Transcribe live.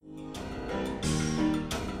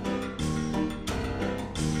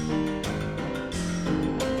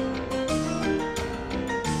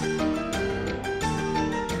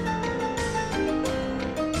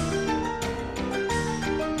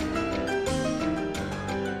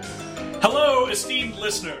Hello, esteemed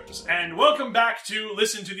listeners, and welcome back to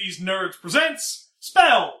Listen to These Nerds Presents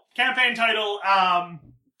Spell! Campaign title,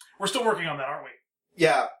 we're still working on that, aren't we?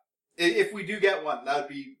 Yeah. If we do get one, that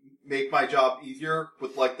would make my job easier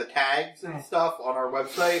with, like, the tags and stuff on our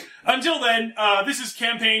website. Until then, this is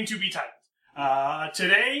Campaign to be titled.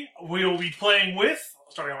 Today, we'll be playing with,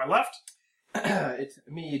 starting on my left, It's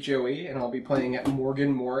me, Joey, and I'll be playing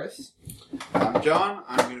Morgan Morris. I'm John.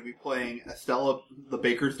 I'm going to be playing Estella, the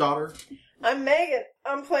baker's daughter. I'm Megan.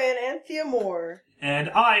 I'm playing Anthea Moore. and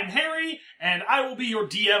I'm Harry, and I will be your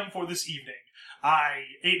DM for this evening. I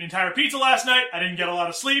ate an entire pizza last night, I didn't get a lot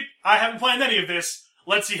of sleep, I haven't planned any of this.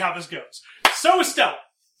 Let's see how this goes. So, Estella,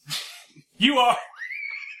 you are...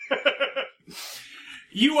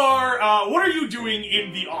 what are you doing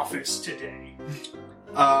in the office today?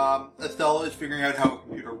 Estella is figuring out how a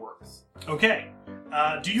computer works. Okay.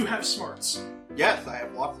 Do you have smarts? Yes, I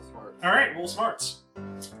have lots of smarts. Alright, roll smarts.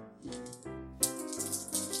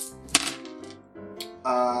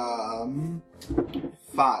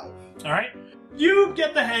 5. Alright. You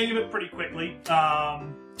get the hang of it pretty quickly.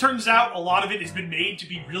 Turns out a lot of it has been made to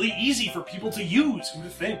be really easy for people to use. Who to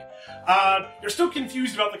think? You're still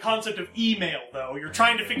confused about the concept of email, though. You're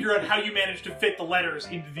trying to figure out how you manage to fit the letters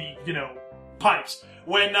into the, pipes.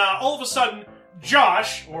 When all of a sudden,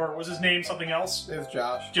 Josh, or was his name something else? There's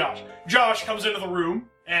Josh. Josh comes into the room,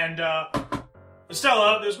 and,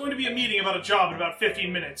 Estella, there's going to be a meeting about a job in about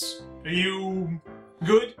 15 minutes. Are you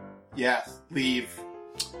good? Yes, leave.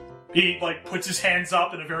 He, puts his hands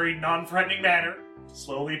up in a very non-threatening manner,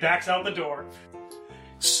 slowly backs out the door.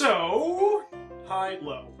 So, high,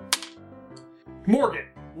 low. Morgan,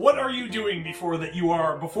 what are you doing before you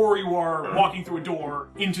are walking through a door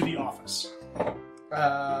into the office?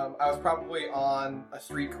 I was probably on a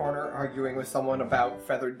street corner arguing with someone about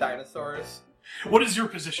feathered dinosaurs. What is your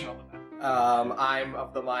position on the map? I'm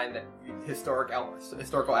of the mind that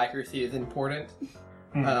historical accuracy is important.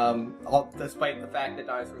 Despite the fact that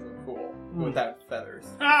dinosaurs are cool without feathers.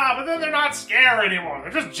 But then they're not scary anymore.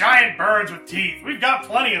 They're just giant birds with teeth. We've got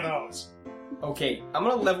plenty of those. Okay, I'm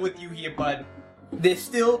gonna level with you here, bud. They're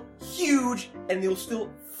still huge, and they'll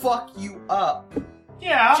still fuck you up.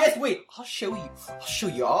 Yeah. Just wait, I'll show you. I'll show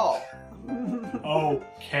you all.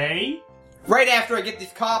 Okay. Right after I get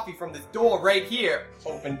this coffee from this door right here.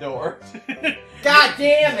 Open door. God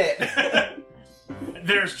damn it!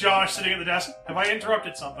 There's Josh sitting at the desk. Have I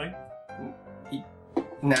interrupted something?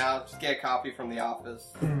 No, just get a copy from the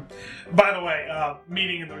office. By the way,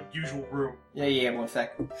 meeting in the usual room. Yeah, 1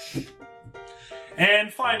 sec.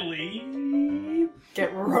 And finally...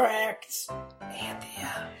 Get wrecked.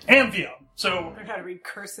 Anthea. So... I gotta read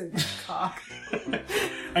cursive cock.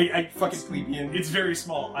 I Fucking plebeian. It's very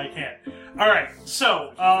small. I can't. Alright,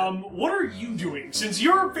 so, what are you doing? Since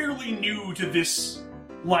you're fairly new to this,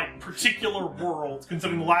 particular world,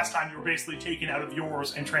 considering the last time you were basically taken out of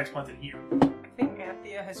yours and transplanted here. I think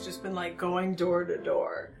Anthea has just been, going door to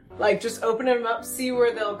door. Just opening them up, see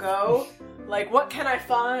where they'll go. What can I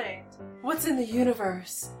find? What's in the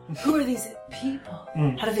universe? Who are these people?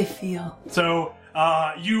 How do they feel? So,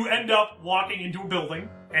 you end up walking into a building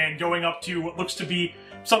and going up to what looks to be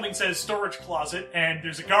something says storage closet, and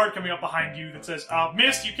there's a guard coming up behind you that says,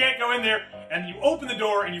 miss, you can't go in there, and you open the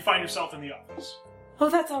door and you find yourself in the office. Oh,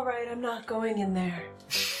 that's alright, I'm not going in there.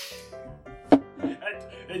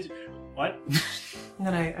 What? And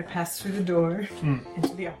then I pass through the door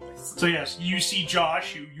into the office. So yes, you see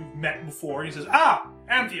Josh, who you've met before, and he says,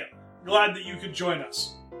 Anthea, glad that you could join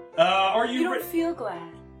us. Are you... You don't feel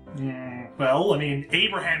glad. Well,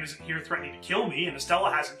 Abraham isn't here threatening to kill me, and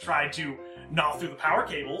Estella hasn't tried to gnaw through the power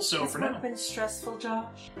cable, so Has for work now... been stressful,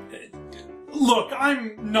 Josh? Look,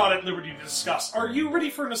 I'm not at liberty to discuss. Are you ready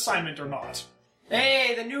for an assignment or not?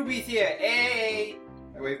 Hey, the newbie's here. Hey.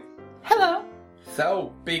 Wait. Hello.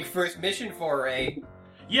 So, big first mission foray.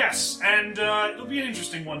 Yes, and it'll be an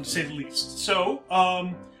interesting one to say the least. So,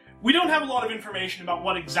 we don't have a lot of information about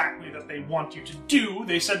what exactly that they want you to do.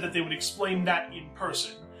 They said that they would explain that in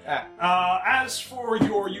person. As for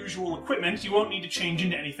your usual equipment, you won't need to change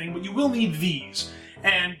into anything, but you will need these.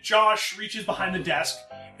 And Josh reaches behind the desk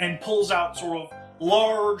and pulls out sort of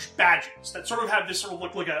large badges that sort of have this sort of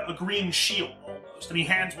look like a green shield almost, and he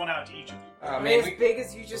hands one out to each of you. Are they as big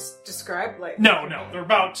as you just described? No, they're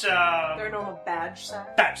about, They're normal badge size?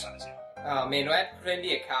 badge size, yeah. Oh man, do I have to pretend to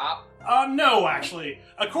be a cop? No, actually.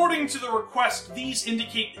 According to the request, these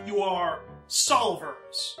indicate that you are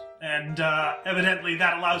solvers. And, evidently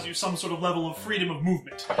that allows you some sort of level of freedom of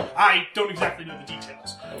movement. I don't exactly know the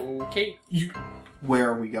details. Okay. Where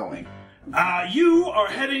are we going? You are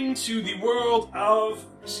heading to the world of...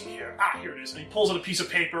 Let's see here. Here it is. And he pulls out a piece of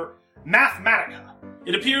paper. Mathematica.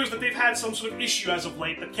 It appears that they've had some sort of issue as of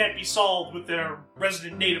late that can't be solved with their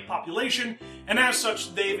resident native population, and as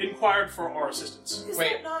such, they've inquired for our assistance. Is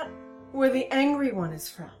that not where the angry one is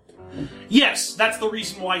from? Yes, that's the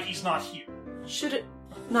reason why he's not here. Should it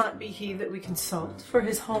not be he that we consult for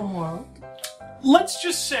his home world? Let's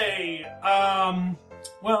just say,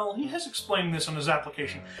 well, he has explained this on his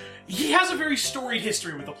application. He has a very storied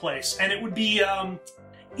history with the place, and it would be,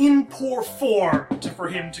 in poor form for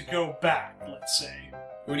him to go back, let's say.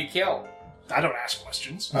 Who'd he kill? I don't ask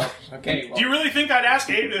questions. Oh, okay. Well, Do you really think I'd ask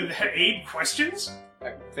Abe questions?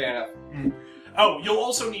 fair enough. Oh, you'll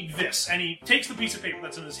also need this. And he takes the piece of paper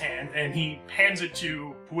that's in his hand, and he hands it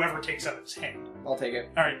to whoever takes out of his hand. I'll take it.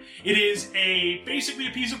 Alright, it is basically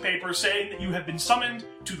a piece of paper saying that you have been summoned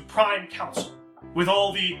to the Prime Council, with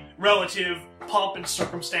all the relative pomp and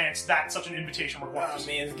circumstance that such an invitation requires. Oh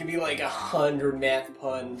man, it's gonna be like 100 math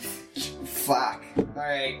puns. Fuck.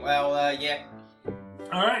 Alright, well, yeah.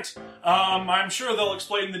 Alright, I'm sure they'll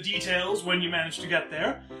explain the details when you manage to get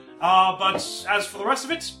there. But as for the rest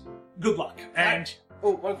of it, good luck. And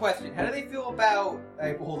Oh, one question. How do they feel about...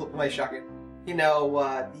 I hold up my shotgun. You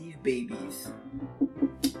know, these babies.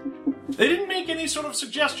 they didn't make any sort of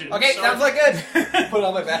suggestions. Okay, so... sounds like good. Put it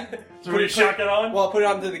on my back. So put your shotgun on? Well, put it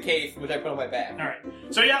onto the case, which I put on my back. Alright,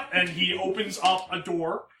 so yeah, and he opens up a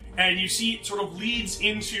door, and you see it sort of leads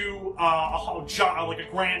into like a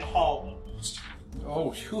grand hall almost.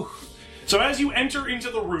 Oh, phew. So as you enter into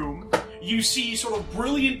the room, you see sort of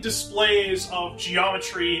brilliant displays of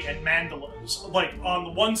geometry and mandalas. Like, on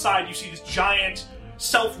the one side, you see this giant,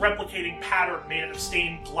 self-replicating pattern made out of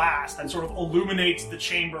stained glass that sort of illuminates the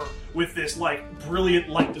chamber with this, like, brilliant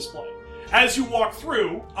light display. As you walk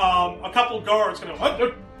through, a couple guards kind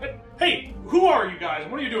of, hey, who are you guys?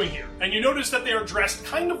 What are you doing here? And you notice that they are dressed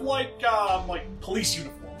kind of like police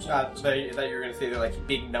uniforms. I thought you were going to say they're like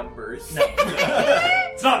big numbers. No.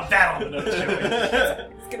 It's not that on the nose, Joey.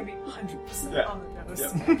 It's gonna be 100% on the nose.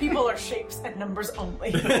 Yep. People are shapes and numbers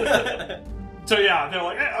only. So yeah, they're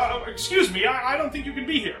like, excuse me, I don't think you can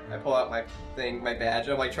be here. I pull out my thing, my badge.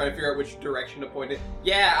 I'm like trying to figure out which direction to point it.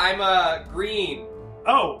 Yeah, I'm green.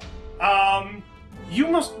 Oh, you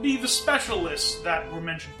must be the specialist that were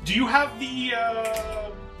mentioned. Do you have the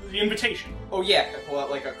invitation? Oh yeah, I pull out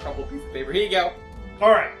like a crumpled piece of paper. Here you go.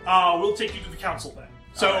 Alright, we'll take you to the council then.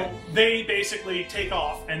 So Alright. They basically take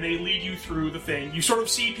off and they lead you through the thing. You sort of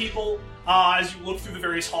see people, as you look through the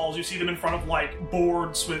various halls, you see them in front of like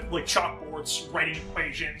boards with like chalkboards, writing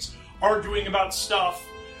equations, arguing about stuff,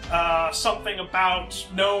 something about,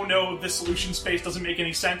 no, this solution space doesn't make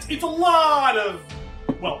any sense. It's a lot of,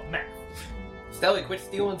 well, math. Stelly, quit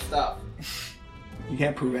stealing stuff. You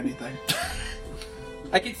can't prove anything.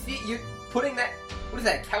 I can see you putting that. What is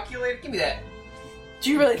that? Calculator? Give me that. Do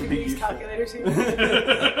you really think we use calculators here?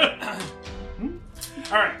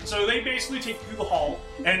 Alright, so they basically take you through the hall,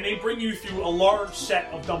 and they bring you through a large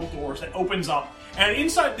set of double doors that opens up. And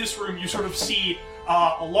inside this room, you sort of see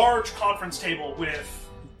a large conference table with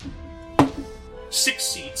 6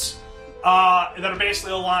 seats that are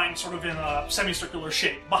basically aligned sort of in a semicircular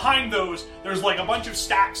shape. Behind those, there's like a bunch of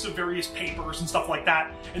stacks of various papers and stuff like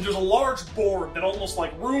that. And there's a large board that almost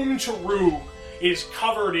like room to room is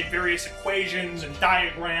covered in various equations and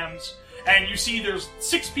diagrams, and you see there's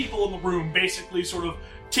 6 people in the room basically sort of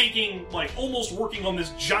taking, like, almost working on this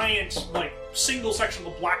giant, like, single section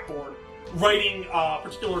of the blackboard, writing a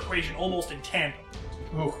particular equation almost in tandem.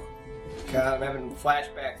 Oh, God, I'm having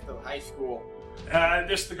flashbacks to high school.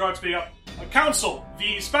 The guards speak up. Council,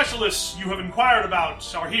 the specialists you have inquired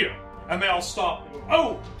about are here. And they all stop.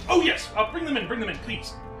 Oh yes, bring them in,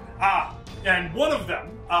 please. And one of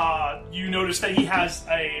them, you notice that he has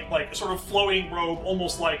a sort of flowing robe,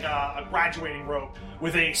 almost like a graduating robe,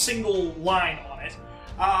 with a single line on it.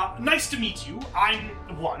 Nice to meet you. I'm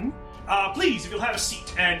one. Please, if you'll have a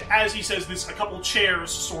seat. And as he says this, a couple chairs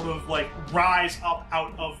sort of like rise up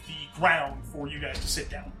out of the ground for you guys to sit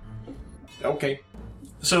down. Okay.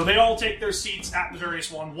 So they all take their seats at the various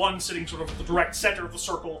one sitting sort of at the direct center of the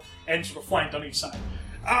circle and sort of flanked on each side.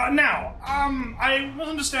 Now, I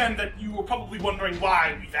understand that you were probably wondering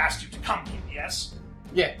why we've asked you to come here, yes?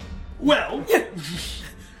 Yeah. Well,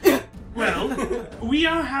 we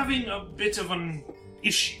are having a bit of an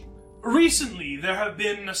issue. Recently, there have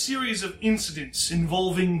been a series of incidents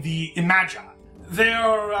involving the Imagi. They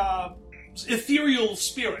are, ethereal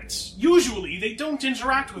spirits. Usually, they don't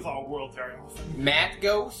interact with our world very often. Math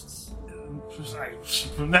ghosts?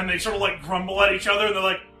 And then they sort of, like, grumble at each other, and they're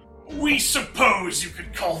like, we suppose you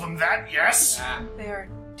could call them that, yes? They are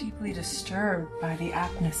deeply disturbed by the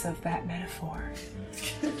aptness of that metaphor.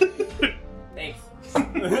 Thanks.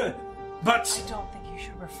 But I don't think you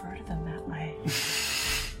should refer to them that way.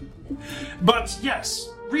 But yes,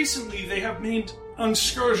 recently they have made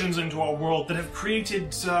excursions into our world that have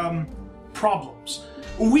created problems.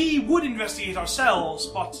 We would investigate ourselves,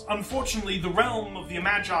 but unfortunately the realm of the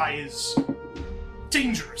Magi is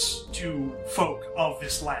dangerous to folk of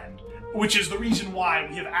this land, which is the reason why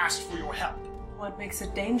we have asked for your help. What makes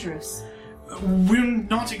it dangerous? We're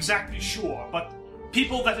not exactly sure, but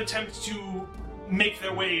people that attempt to make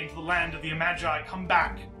their way into the land of the Magi come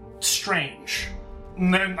back strange.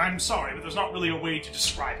 And I'm sorry, but there's not really a way to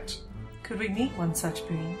describe it. Could we meet one such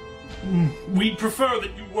being? We prefer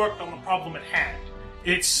that you worked on the problem at hand.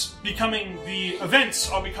 The events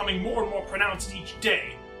are becoming more and more pronounced each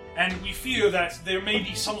day, and we fear that there may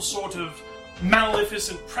be some sort of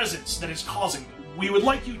maleficent presence that is causing them. We would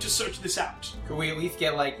like you to search this out. Could we at least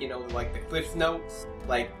get, the Cliff Notes?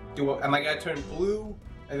 Am I gonna turn blue?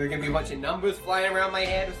 Are there gonna be a bunch of numbers flying around my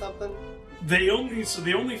head or something? The only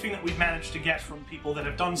thing that we've managed to get from people that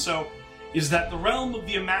have done so is that the realm of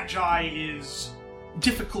the Magi is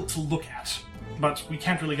difficult to look at, but we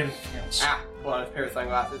can't really get anything else. Pull on a pair of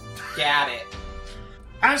sunglasses. Got it.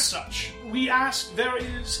 As such, we ask, there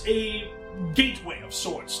is a gateway of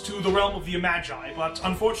sorts to the realm of the Magi, but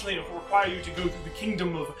unfortunately it will require you to go through the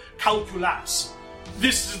kingdom of Calculas.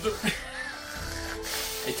 This is the...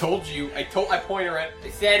 I told you. I pointed at it. I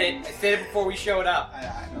said it before we showed up.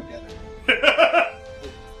 I don't get it.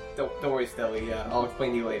 Don't worry, Stelly. I'll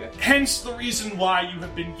explain to you later. Hence the reason why you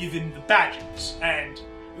have been given the badges, and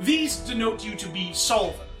these denote you to be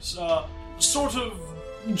solvers, sort of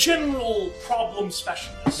general problem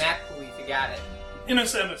specialists. Math police, I got it. In a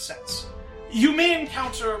sense. You may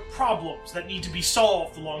encounter problems that need to be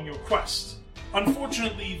solved along your quest.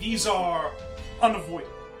 Unfortunately, these are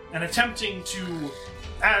unavoidable, and attempting to...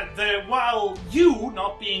 while you,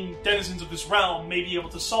 not being denizens of this realm, may be able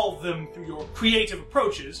to solve them through your creative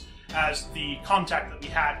approaches, as the contact that we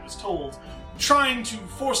had was told, trying to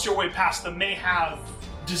force your way past them may have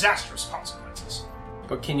disastrous consequences.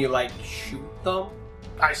 But can you, shoot them?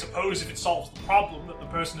 I suppose if it solves the problem that the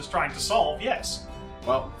person is trying to solve, yes.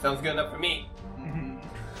 Well, sounds good enough for me.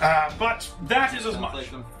 But that is as Sounds much. like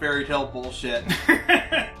some fairy tale bullshit.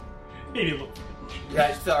 Maybe a little.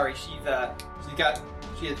 Yeah, sorry,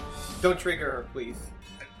 don't trigger her, please.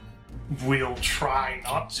 We'll try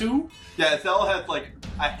not to. Yeah, Estelle has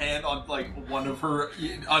a hand on one of her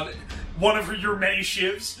Your many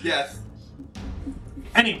shivs. Yes.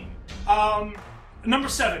 Anyway, number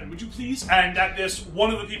 7, would you please? And at this,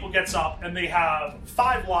 one of the people gets up, and they have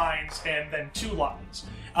 5 lines and then 2 lines.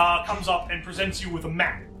 Comes up and presents you with a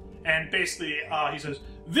map. And basically, he says,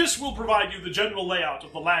 "This will provide you the general layout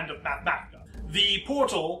of the land of Mathematica. The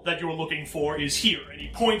portal that you're looking for is here." And he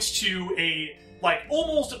points to a,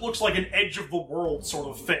 almost it looks like an edge of the world sort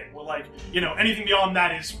of thing, where, anything beyond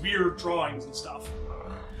that is weird drawings and stuff.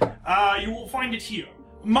 You will find it here.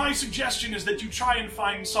 My suggestion is that you try and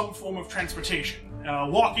find some form of transportation.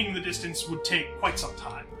 Walking the distance would take quite some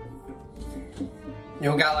time. You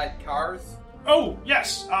don't got, cars? Oh,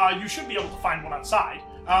 yes, you should be able to find one outside.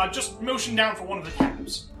 Just motion down for one of the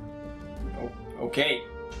cabs. Oh, okay.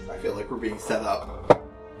 I feel like we're being set up.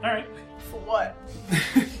 Alright. For what?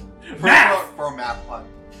 For a math pun.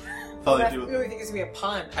 That's all they I do. really think it's gonna be a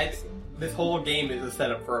pun. This whole game is a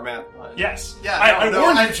setup for a math pun. Yes. Yeah, I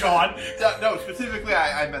warned you, John. No, specifically,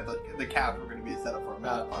 I meant the cabs were going to be a setup for a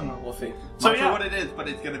math pun. We'll see. So, Not yeah. sure what it is, but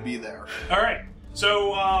it's going to be there. Alright.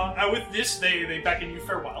 So, with this, they beckon you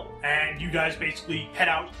farewell, and you guys basically head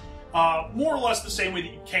out, more or less the same way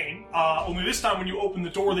that you came, only this time when you open the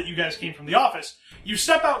door that you guys came from the office, you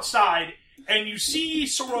step outside, and you see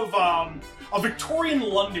sort of, a Victorian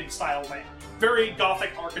London-style land. Very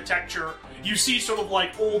Gothic architecture. You see sort of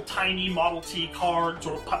old tiny Model T cars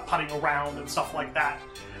sort of putting around and stuff like that.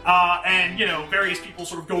 And, various people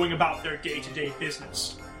sort of going about their day-to-day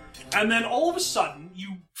business. And then all of a sudden,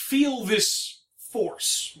 you feel this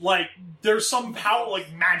force. There's some power,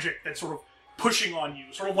 magic that's sort of pushing on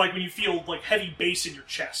you. Sort of like when you feel, heavy bass in your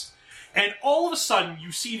chest. And all of a sudden,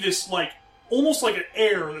 you see this, almost like an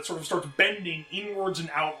air that sort of starts bending inwards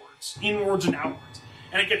and outwards.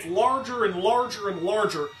 And it gets larger and larger and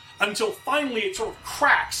larger until finally it sort of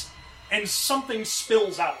cracks and something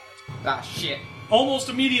spills out of it. Ah, shit. Almost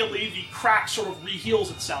immediately, the crack sort of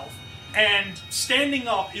reheals itself, and standing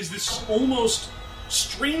up is this almost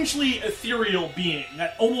strangely ethereal being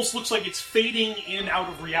that almost looks like it's fading in and out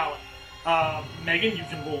of reality. Megan, you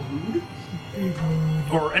can roll mood.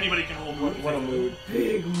 Or anybody can roll mood. What a mood.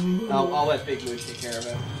 Big mood. I'll let Big Mood take care of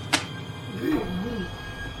it. Big mood.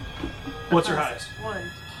 What's your highest?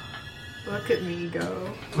 1. Look at me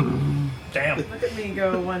go. Damn. Look at me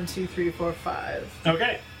go. 1, 2, 3, 4, 5.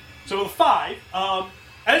 Okay. So with a 5,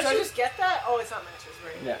 And Did I it's just get that? Oh, it's not matches,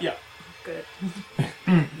 right? Yeah. yeah, Good.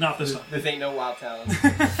 not this time. This ain't no Wild Talent.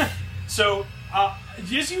 So,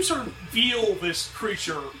 as you sort of feel this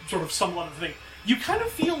creature sort of stumble onto the thing, you kind of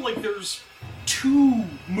feel like there's two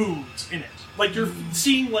moods in it. Like you're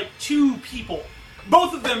seeing like two people.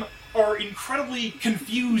 Both of them are incredibly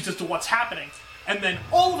confused as to what's happening, and then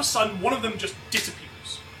all of a sudden one of them just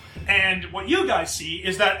disappears. And what you guys see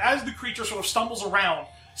is that as the creature sort of stumbles around,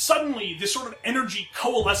 suddenly this sort of energy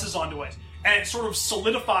coalesces onto it, and it sort of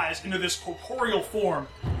solidifies into this corporeal form.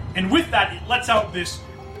 And with that, it lets out this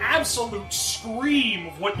absolute scream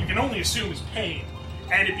of what you can only assume is pain,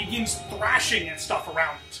 and it begins thrashing at stuff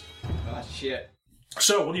around it. Oh, shit.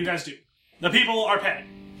 So, what do you guys do? The people are paying.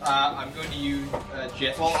 I'm going to use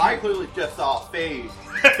Jess. Well, I clearly just saw phase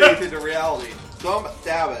into reality, so I'm gonna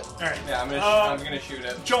stab it. Alright. Yeah, I'm gonna shoot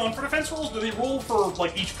it. John, for defense rolls, do they roll for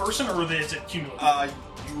like each person, or is it cumulative?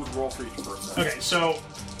 You would roll for each person. Okay, so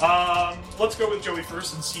let's go with Joey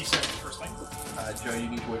first, and see Sam first thing. Joe, you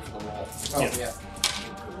need to wait for the roll. Oh, Yeah.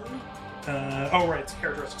 yeah. Oh, right, it's a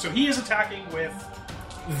characteristic. So he is attacking with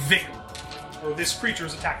Vigor. Or this creature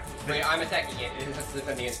is attacking with Vigor. Wait, I'm attacking it. It has to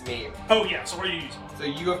defend against me. Oh, yeah, so what are you using? So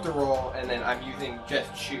you have to roll, and then I'm using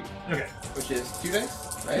just shoot, Okay. which is 2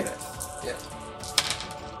 dice, right? Yeah.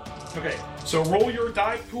 Okay, so roll your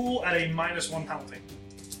die pool at a -1 penalty.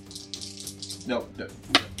 No.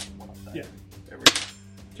 Yeah. There we go.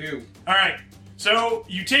 2. Alright, so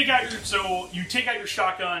you take out your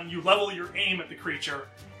shotgun, you level your aim at the creature,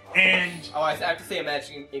 and... Oh, I have to say a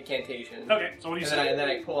magic incantation. Okay, so what do you say? And then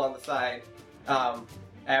I pull on the side.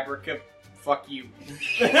 Abraca, fuck you.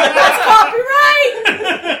 That's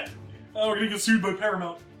copyright! Oh, we're gonna get sued by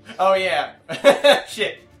Paramount. Oh yeah.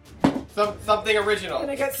 Shit. Something original.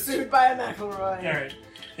 And I got sued by a McElroy. Alright.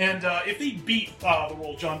 And if they beat the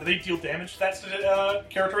roll, John, do they deal damage to that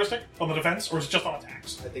characteristic on the defense, or is it just on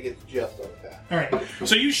attacks? I think it's just like that. Alright,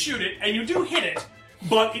 so you shoot it, and you do hit it,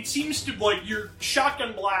 but it seems to, like, your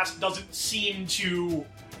shotgun blast doesn't seem to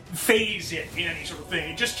phase it in any sort of thing.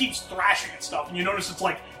 It just keeps thrashing at stuff, and you notice it's,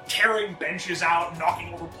 like, tearing benches out,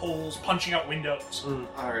 knocking over poles, punching out windows.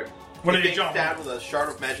 Alright. What I did you, John? stab with a shard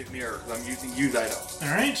of magic mirror, because I'm using use item.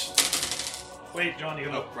 Alright. Wait, John, you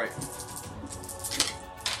go. Oh, right.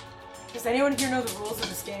 Does anyone here know the rules of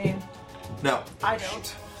this game? No. I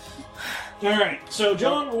don't. Alright, so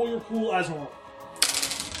John, roll your pool as normal.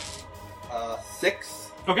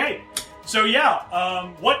 6. Okay, so yeah,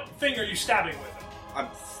 what thing are you stabbing with? I'm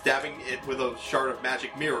stabbing it with a shard of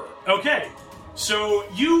magic mirror. Okay, so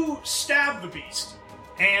you stab the beast,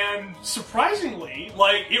 and surprisingly,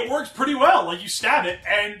 like, it works pretty well. Like, you stab it,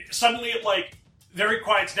 and suddenly it, like, very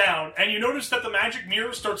quiets down, and you notice that the magic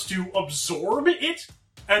mirror starts to absorb it,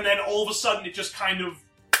 and then all of a sudden it just kind of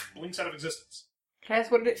blinks out of existence. Can I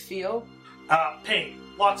ask, what did it feel? Pain.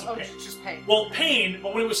 Lots of Oh, pain. just pain. Well, pain,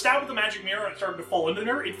 but when it was stabbed with the magic mirror and it started to fall into the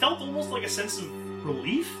mirror, it felt almost like a sense of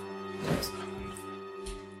relief.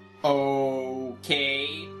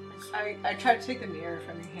 Okay. I tried to take the mirror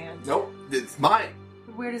from your hand. Nope, it's mine.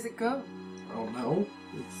 Where does it go? I don't know.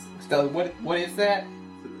 So what is that?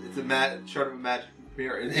 It's a shard of a magic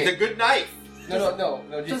mirror. It's a good knife. No.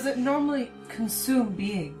 Just Does it normally consume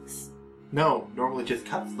beings? No, normally just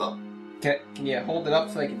cuts them. can you hold it up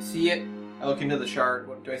so I can see it? I look into the shard.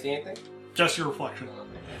 What, do I see anything? Just your reflection.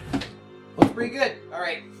 Looks pretty good. All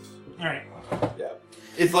right. Alright. Yeah.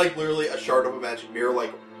 It's like literally a shard of a magic mirror,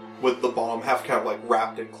 like with the bottom half kind of like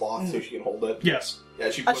wrapped in cloth so she can hold it. Yes. Yeah,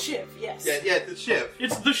 she A put- shiv, yes. Yeah, it's a shiv.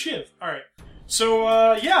 It's the shiv. Alright.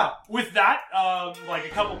 So, yeah, with that, like, a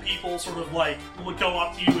couple people sort of, like, go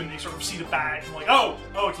up to you and they sort of see the badge and like, oh,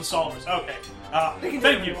 it's the Solomers. Okay.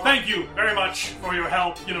 Thank you very much for your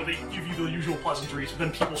help. You know, they give you the usual pleasantries, but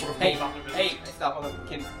then people sort of Hey, move up to visit. hey! I stop on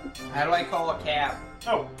the. How do I call a cab?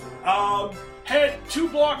 Oh, head 2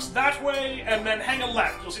 blocks that way and then hang a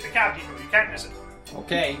left. You'll see the cab depot. You can't miss it.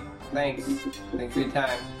 Okay. Thanks. Thanks for your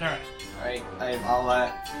time. Alright. All right.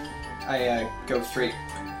 I go straight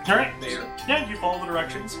Alright. there. Yeah, you follow the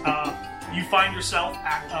directions. You find yourself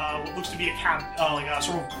at what looks to be a cab, like a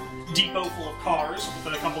sort of depot full of cars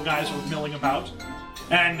with a couple guys sort of milling about.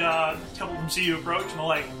 And a couple of them see you approach and they're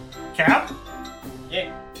like, cab?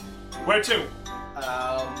 Yeah. Where to?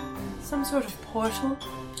 Some sort of portal?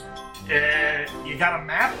 You got a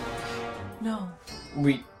map? No.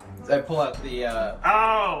 I pull out the.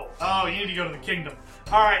 Oh, you need to go to the kingdom.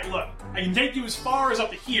 Alright, look, I can take you as far as up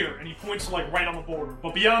to here, and he points to, like, right on the border.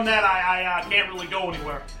 But beyond that, I can't really go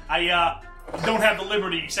anywhere. I don't have the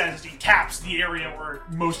liberty, he says. He taps the area where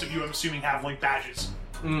most of you, I'm assuming, have, like, badges.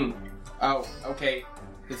 Oh, okay.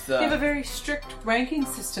 It's, We have a very strict ranking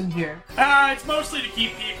system here. It's mostly to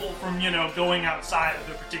keep people from, going outside of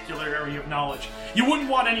their particular area of knowledge. You wouldn't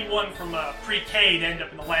want anyone from pre-K to end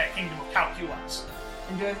up in the kingdom of Calculus.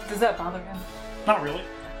 And does that bother him? Not really.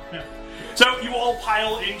 Yeah. So you all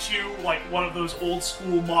pile into, one of those old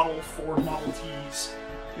school Ford Model Ts.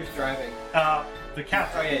 Who's driving? The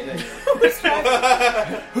captain. Oh,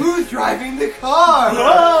 yeah. Who's driving the car?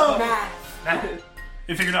 Math.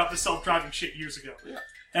 They figured out this self-driving shit years ago. Yeah.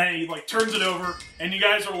 And he, turns it over, and you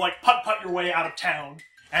guys are, putt-putt your way out of town.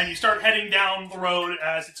 And you start heading down the road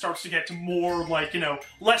as it starts to get to more,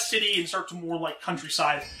 less city and start to more,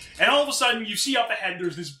 countryside. And all of a sudden, you see up ahead,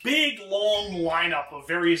 there's this big, long lineup of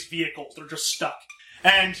various vehicles that are just stuck.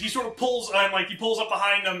 And he sort of pulls, he pulls up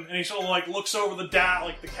behind them, and he sort of, looks over the cab,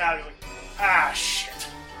 shit.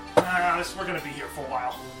 We're gonna be here for a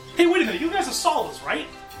while. Hey, wait a minute, you guys are Solas, right?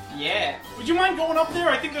 Yeah. Would you mind going up there?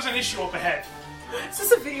 I think there's an issue up ahead. Is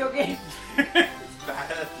this a video game?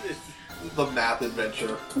 It's the math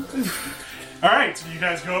adventure. Alright, so you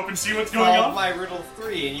guys go up and see what's going Solve on? my riddle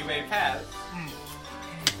 3 and you may pass.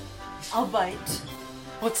 I'll bite.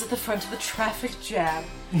 What's at the front of the traffic jam?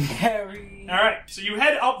 Harry. Alright, so you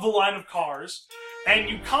head up the line of cars, and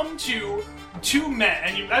you come to two men,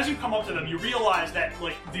 and as you come up to them, you realize that,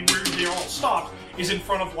 where they're all stopped is in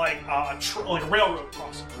front of, a railroad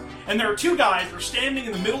crossing. And there are two guys that are standing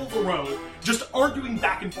in the middle of the road, just arguing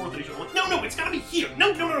back and forth at each other. No, it's gotta be here.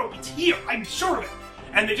 No, it's here. I'm sure of it.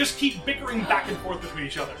 And they just keep bickering back and forth between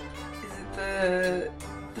each other. Is it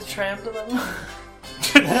the tram dilemma?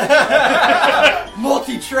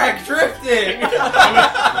 Multi-track drifting!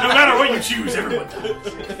 No matter what you choose, everyone does.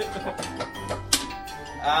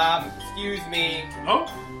 Excuse me. Oh?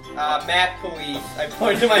 Math police. I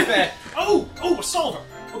point to my bed. Oh, a solver.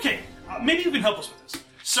 Okay, maybe you can help us with this.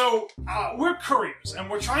 So, we're couriers, and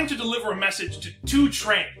we're trying to deliver a message to 2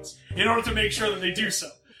 trains in order to make sure that they do so.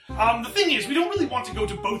 The thing is, we don't really want to go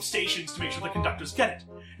to both stations to make sure the conductors get it.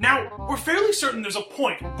 Now, we're fairly certain there's a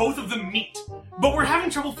point where both of them meet, but we're having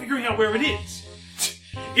trouble figuring out where it is.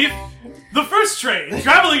 If the first train,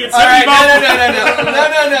 traveling at 70 miles...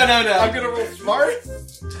 No. I'm gonna roll smart?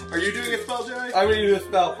 Are you doing a spell, Joey? I'm gonna do a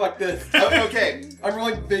spell. Fuck this. Okay. I'm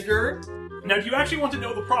rolling bigger. Now, do you actually want to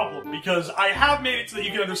know the problem? Because I have made it so that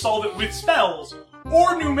you can either solve it with spells,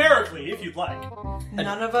 or numerically, if you'd like.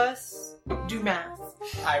 None of us do math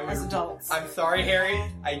as adults. I'm sorry, Harry.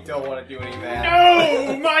 I don't want to do any math.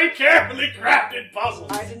 No! My carefully crafted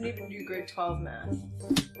puzzles! I didn't even do grade 12 math.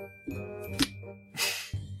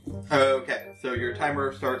 Okay, so your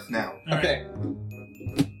timer starts now. Okay.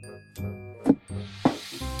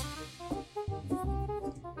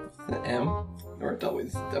 An M or a W?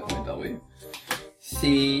 This is definitely a W.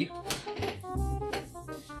 C.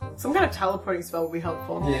 Some kind of teleporting spell would be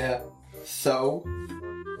helpful. Yeah. So.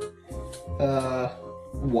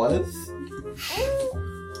 Was.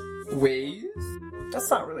 Ways. That's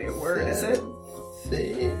not really a word, is it?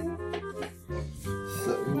 Say.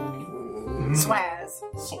 So. Swaz.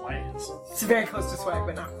 Swans. It's very close to swag,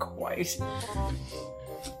 but not quite.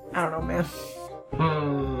 I don't know, man.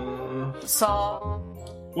 Saw.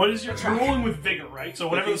 What is your... You're rolling with vigor, right? So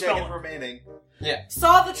whatever the 15 seconds spell... remaining. Yeah.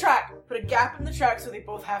 Saw the track. Put a gap in the track so they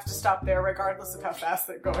both have to stop there regardless of how fast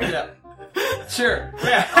they're going. Yeah. Sure.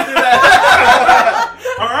 Yeah, I'll do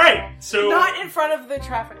that. Alright, so... Not in front of the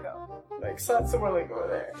traffic, though. Somewhere over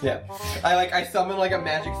there. Yeah. I summon a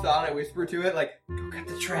magic saw and I whisper to it, go cut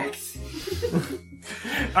the tracks.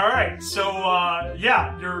 Alright, so,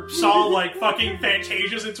 yeah, your saw, fucking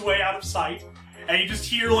Fantasia's its way out of sight, and you just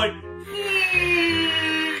hear,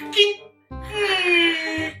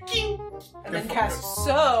 And then cast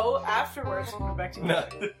so afterwards and put it back together.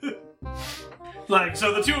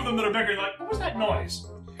 So the two of them that are bickering, what was that noise?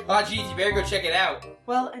 Oh, geez, you better go check it out.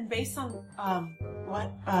 Well, and based on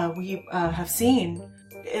what we have seen,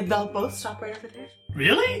 they'll both stop right over there.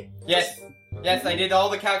 Really? Yes, I did all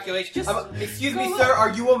the calculations. Excuse me, go sir, look. are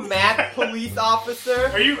you a math police officer?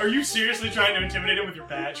 Are you seriously trying to intimidate him with your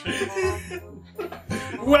badge?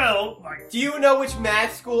 Well, Do you know which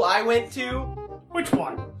math school I went to? which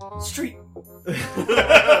one? Street.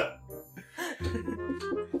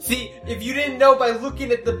 See, if you didn't know by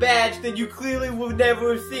looking at the badge, then you clearly would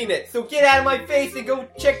never have seen it. So get out of my face and go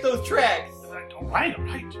check those tracks. Alright,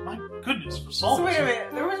 my goodness, for solving. So wait a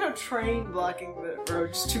minute, there was no train blocking the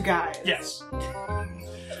road, just 2 guys. Yes.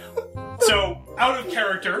 So, out of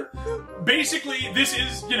character, basically this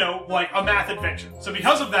is, a math adventure. So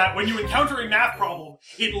because of that, when you encounter a math problem,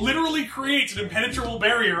 it literally creates an impenetrable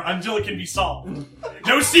barrier until it can be solved.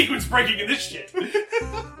 No sequence breaking in this shit.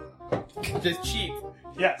 Just cheap.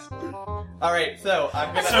 Yes. Alright, so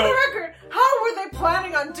I'm gonna... For the record, how were they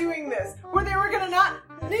planning on doing this? Where they were gonna not...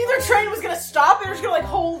 Neither train was gonna stop, they were just gonna like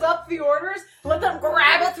hold up the orders, let them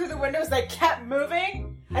grab it through the windows, they kept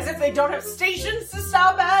moving, as if they don't have stations to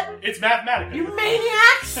stop at? It's mathematical. You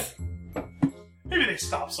maniacs! Maybe they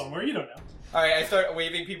stop somewhere, you don't know. Alright, I start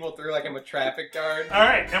waving people through like I'm a traffic guard.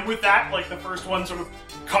 Alright, and with that, like, the first one sort of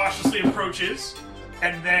cautiously approaches,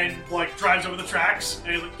 and then, like, drives over the tracks,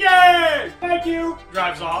 and he's like, yay! Thank you!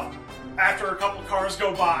 Drives off. After a couple cars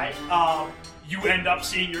go by, you end up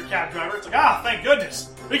seeing your cab driver. It's like, thank goodness!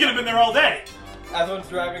 We could have been there all day! As one's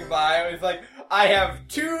driving by, I was like, I have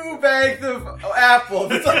 2 bags of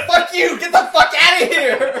apples. It's like, fuck you! Get the fuck out of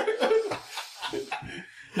here!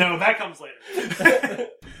 No, that comes later.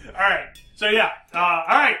 Alright, so yeah,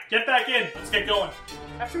 alright, get back in. Let's get going.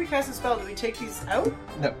 After we cast a spell, do we take these out?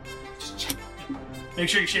 No. Make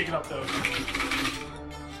sure you shake it up, though.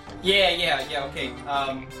 Yeah, okay.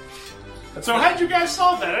 So how'd you guys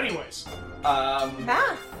solve that, anyways?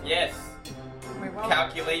 Math. Yes. Wait, well,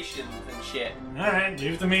 Calculations and shit. Alright,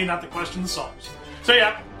 leave it to me, not the question that solves. So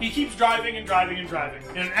yeah, he keeps driving and driving and driving.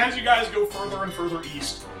 And as you guys go further and further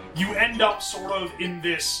east, you end up sort of in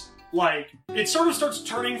this, like, it sort of starts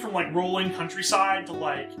turning from, like, rolling countryside to,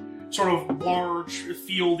 like, sort of large,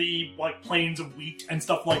 fieldy, like, plains of wheat and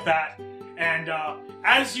stuff like that. And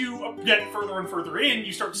as you get further and further in,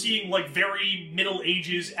 you start seeing, like, very Middle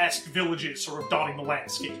Ages-esque villages sort of dotting the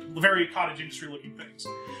landscape. Very cottage industry-looking things.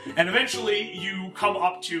 And eventually, you come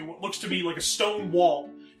up to what looks to be, like, a stone wall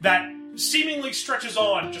that seemingly stretches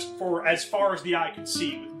on just for as far as the eye can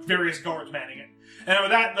see, with various guards manning it. And with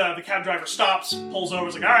that, the cab driver stops, pulls over,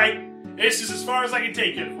 is like, alright, this is as far as I can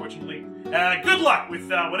take it, unfortunately. Good luck with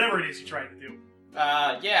whatever it is you're trying to do.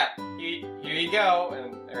 Yeah, here you go.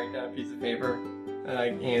 And I write down a piece of paper, and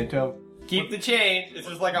I hand it to him. Keep the change. It's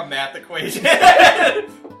just like a math equation.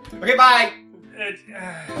 Okay, bye!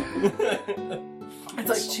 it's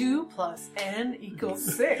like 2 + n =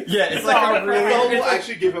 6. Yeah, it's like a really... We'll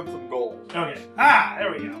actually give him some gold. Okay.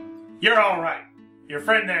 There we go. You're alright. Your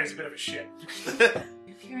friend there is a bit of a shit.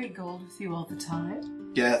 You carry gold with you all the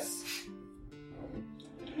time? Yes.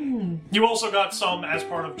 You also got some as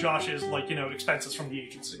part of Josh's, like, expenses from the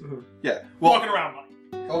agency. Yeah. Walking around money.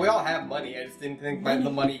 Oh, we all have money. I just didn't think the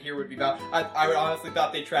money here would be about... I honestly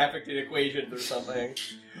thought they trafficked in equations or something.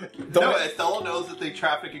 No, Estella knows that they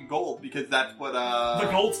traffic in gold because that's what the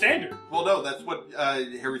gold standard. Well, no, that's what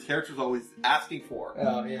Harry's character's always asking for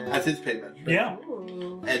as his payment. Yeah.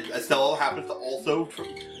 And Estella happens to also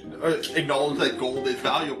acknowledge that gold is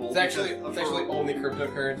valuable. It's actually only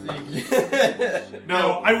cryptocurrency.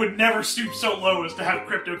 No, I would never stoop so low as to have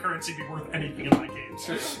cryptocurrency be worth anything in my games.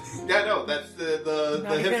 Yeah, no, that's the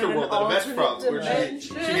hipster world that Yvette's from, where she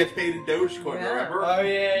gets paid in Dogecoin, remember? Oh,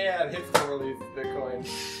 yeah, the hipster world uses Bitcoin.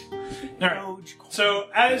 Alright, so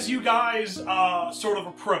as you guys sort of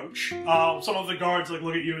approach, some of the guards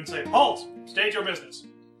look at you and say, "Halt! State your business."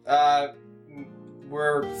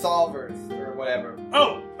 We're solvers, or whatever.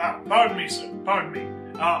 Oh, pardon me, sir. Pardon me.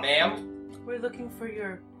 Ma'am? We're looking for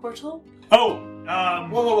your portal? Whoa,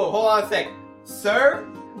 hold on a sec. Sir?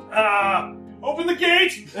 Open the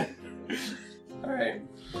gate! Alright.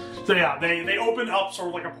 So yeah, they open up sort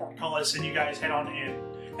of like a portcullis and you guys head on in.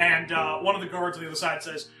 And one of the guards on the other side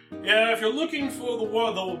says, "Yeah, if you're looking for the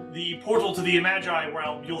portal to the Imagi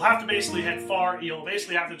realm, you'll have to basically head far. You'll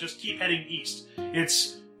basically have to just keep heading east.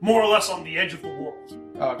 It's more or less on the edge of the world."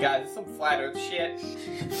 Oh god, this is some flat earth shit.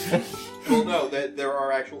 Well, no, there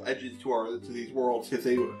are actual edges to these worlds because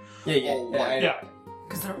they Yeah.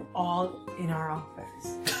 Because they're all in our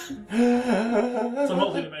office. It's a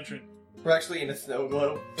multi-dimension. We're actually in a snow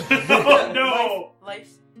globe. Oh, no!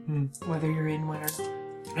 Life. Whether you're in winter.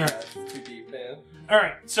 Alright. Too deep, man.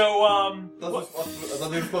 Alright, so, Those are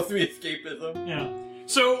supposed to be escapism. yeah.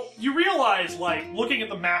 So, you realize, looking at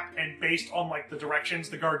the map and based on, the directions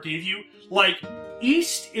the guard gave you,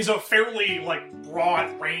 east is a fairly,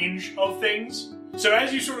 broad range of things. So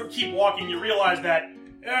as you sort of keep walking, you realize that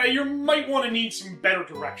you might want to need some better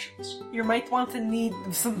directions. You might want to need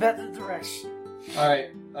some better direction.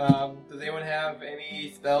 Alright, does anyone have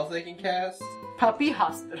any spells they can cast? Puppy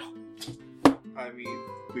Hospital. I mean,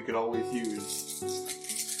 we could always use...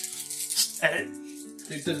 Edit.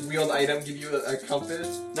 Does wield item give you a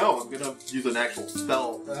compass? No, I'm gonna use an actual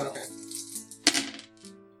spell. Okay.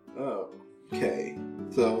 Oh, okay.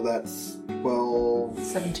 So that's 12...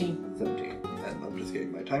 17. 17. And I'm just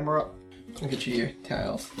getting my timer up. Look at your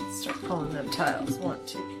tiles. Start pulling them tiles. 1,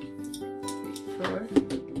 2, 3, 4.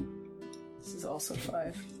 This is also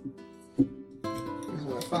 5. This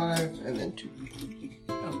is 5, and then 2.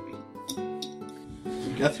 Oh.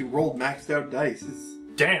 Guess you rolled maxed out dice.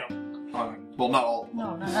 Damn. Well, not all.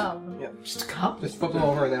 No, not all. Yeah. Just a couple. Just flip them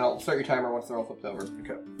over, and then I'll start your timer once they're all flipped over.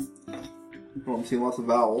 Okay. Well, I'm seeing lots of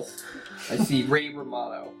vowels. I see Ray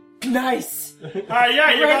Romano. Nice.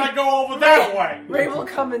 Yeah, you gotta go over that way. Ray will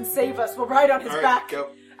come and save us. We'll ride on his All right, back go.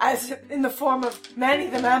 as in the form of Manny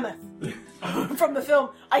the Mammoth from the film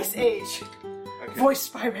Ice Age, Okay.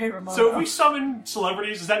 voiced by Ray Romano. So if we summon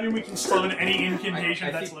celebrities, does that mean we can summon any incantation I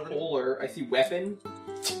of that see celebrity? Polar. I see Weapon.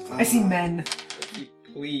 I see men. I see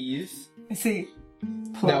Please. I see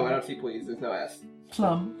No, I don't see Please. There's no S.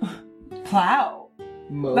 plum. Plow.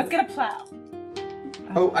 Mo. Let's get a plow.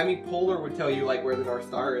 Oh, I mean, Polar would tell you, like, where the North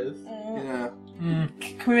Star is. Yeah.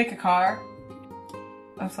 Can we make a car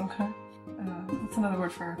of some kind? What's another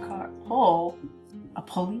word for a car? Pull. A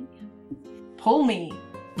pulley? Pull me.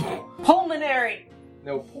 Pulmonary.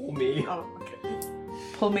 No, pull me. Oh, okay.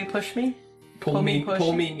 Pull me, push me? Pull me, push.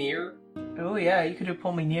 pull me near. Oh yeah, you could do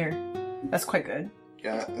pull me near. That's quite good.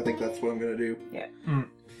 Yeah, I think that's what I'm gonna do. Yeah.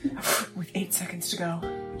 With 8 seconds to go.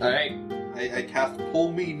 Alright. I cast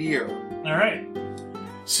Pull Me Near. Alright.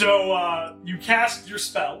 So, you cast your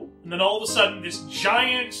spell, and then all of a sudden this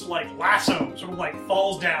giant, like, lasso sort of, like,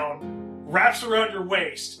 falls down, wraps around your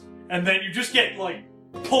waist, and then you just get, like,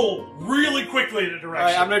 pulled really quickly in a direction.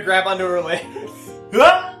 Alright, I'm gonna grab onto her leg.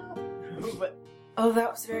 Ah! Oh,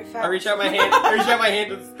 that was very fast. I reach out my hand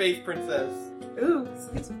to the space princess. Ooh,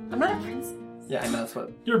 I'm not a princess. Yeah, I know that's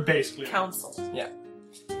what. You're basically... Council. Yeah.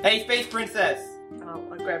 Hey, space princess! I'll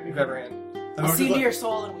grab you. Grab her hand. I'll see into your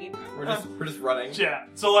soul and weep. We're just running. Yeah,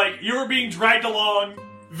 so, like, you were being dragged along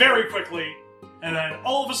very quickly, and then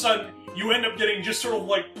all of a sudden, you end up getting just sort of,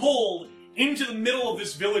 like, pulled into the middle of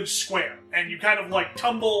this village square, and you kind of, like,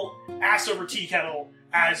 tumble ass over tea kettle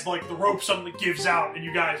as, like, the rope suddenly gives out, and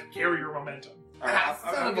you guys carry your momentum. Alright,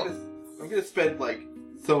 I'm gonna spend, like,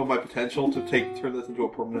 some of my potential to turn this into a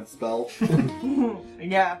permanent spell.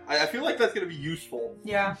 Yeah. I feel like that's gonna be useful.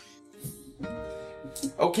 Yeah.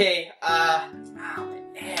 Okay, ow, my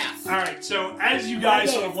ass. Alright, so as you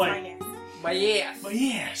guys sort of, like... My ass.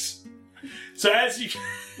 Yes. So as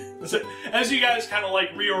you guys kind of like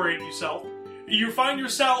reorient yourself, you find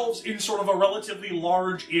yourselves in sort of a relatively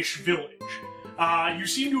large-ish village. You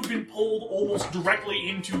seem to have been pulled almost directly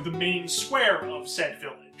into the main square of said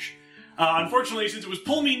village. Unfortunately, since it was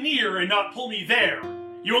pull me near and not pull me there,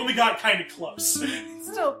 you only got kind of close.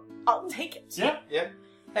 Still, I'll take it. Yeah. Yeah.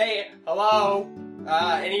 Hey, hello?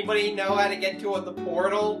 Anybody know how to get to the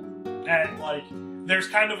portal? And like, there's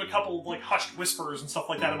kind of a couple of like hushed whispers and stuff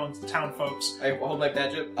like that amongst the town folks. I hold my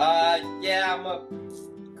badge up. Yeah, I'm a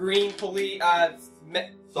green police,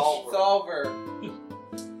 solver.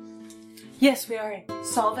 Yes, we are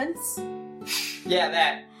solvents. Yeah,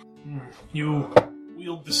 that. You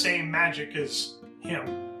wield the same magic as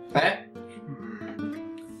him. Huh?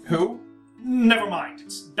 Who? Never mind.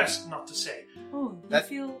 It's best not to say. Oh, you That's-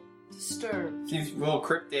 feel disturbed. Seems a little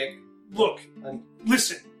cryptic. Look, Um,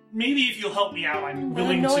 listen. Maybe if you'll help me out, I'm An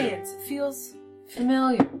willing to. annoyance. It feels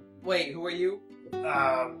familiar. Wait, who are you?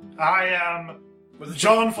 I am Was it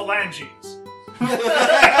John Phalanges.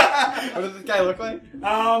 What does this guy look like?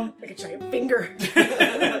 Like a giant finger.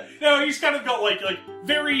 No, he's kind of got like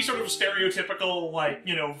very sort of stereotypical like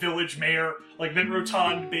village mayor, like bit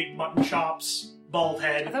rotund, big mutton chops, bald I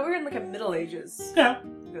head. thought we were in like a Middle Ages Yeah,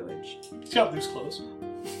 village. he's got loose clothes.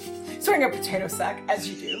 He's wearing a potato sack, as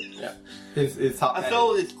you do. Yeah. His top hat.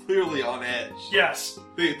 Estelle is clearly on edge. Yes.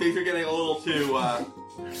 Things are getting a little too,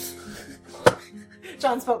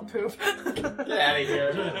 John spelled poop. Get out of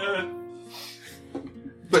here.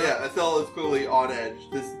 But yeah, Estelle is clearly on edge.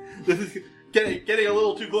 This is getting a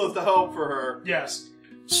little too close to home for her. Yes.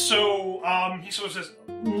 So, he sort of says,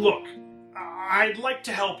 "Look, I'd like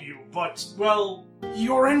to help you, but well,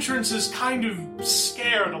 your entrance has kind of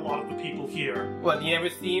scared a lot of the people here." What, you never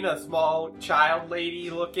seen a small child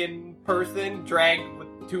lady-looking person dragged with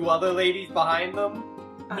two other ladies behind them?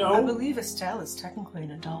 No. I believe Estelle is technically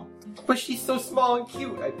an adult. But she's so small and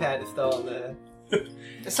cute. I pat Estelle on the head.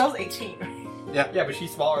 Estelle's 18. Yeah, but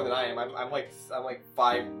she's smaller than I am. I'm like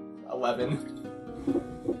 5'11".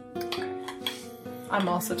 I'm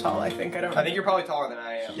also tall, I think. I I think you're probably taller than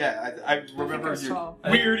I am. Yeah, I remember was you. tall.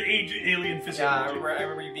 Weird alien Yeah, physiology. I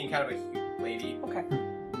remember you being kind of a cute lady. Okay.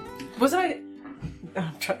 Wasn't I...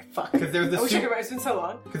 I'm trying to fuck. Because there's I the wish I could remember. It's been so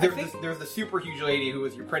long. because I there think was the super huge lady who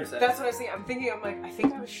was your princess. that's what I was thinking. I'm like, I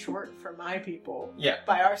think I was short for my people. Yeah.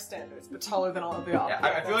 By our standards, but taller than all of y'all. Yeah,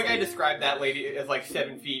 I feel like I described that lady as like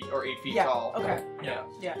 7 feet or 8 feet Yeah, tall. okay. Yeah.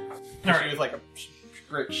 Yeah. All She was like a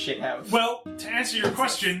brick shit house. Well, to answer your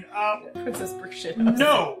question, Princess Brick shit.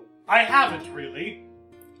 no, I haven't really.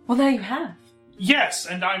 Well, now you have. Yes,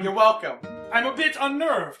 and I'm You're welcome. I'm a bit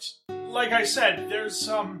unnerved. Like I said, there's,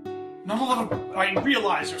 not a lot of... I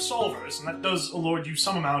realize you're solvers, and that does allure you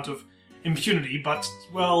some amount of impunity, but,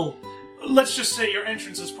 well, let's just say your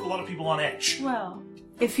entrance has put a lot of people on edge. Well,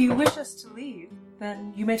 if you wish us to leave,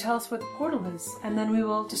 then you may tell us where the portal is, and then we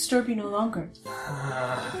will disturb you no longer.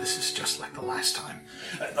 This is just like the last time.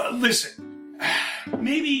 Listen,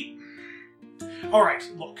 maybe... Alright,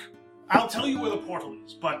 look. I'll tell you where the portal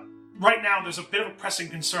is, but right now there's a bit of a pressing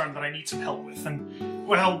concern that I need some help with, and,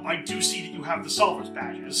 well, I do see that you have the Solver's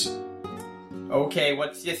badges. Okay,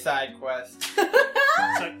 what's your side quest?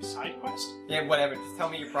 Side quest? Yeah, whatever. Just tell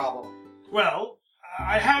me your problem. Well,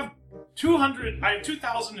 I have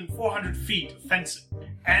 2,400 feet of fencing,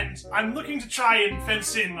 and I'm looking to try and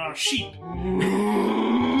fence in our sheep.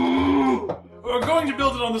 We're going to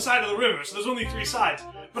build it on the side of the river, so there's only 3 sides,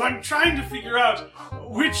 but I'm trying to figure out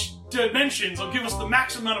which dimensions will give us the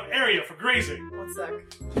max amount of area for grazing. 1 sec.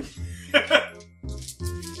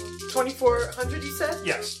 2,400, you said?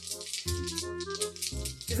 Yes.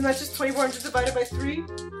 Isn't that just 2,400 divided by 3?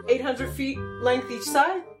 800 feet length each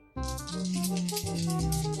side?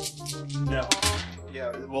 No.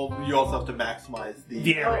 Yeah, well, you also have to maximize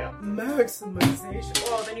The area. Oh, maximization.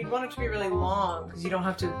 Well, then you'd want it to be really long, because you don't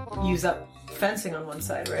have to use up fencing on one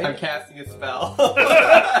side, right? I'm casting a spell.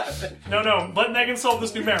 No, let Megan solve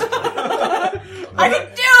this numerically. I can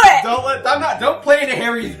do it! Don't play into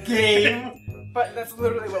Harry's game. But that's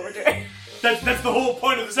literally what we're doing. That's the whole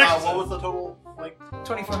point of this exercise. what was the total?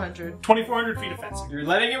 2,400. 2,400 feet of fencing. You're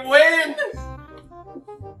letting it win.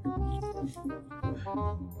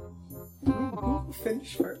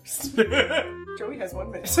 Finish first. Joey has 1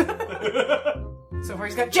 minute. So far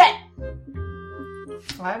he's got Jet! Well,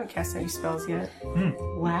 I haven't cast any spells yet.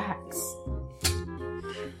 Wax.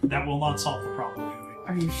 That will not solve the problem, Joey.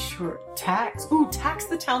 Are you sure? Tax. Ooh, tax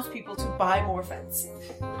the townspeople to buy more fence.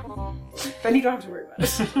 Then you don't have to worry about it.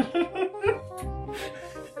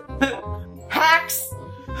 Hacks!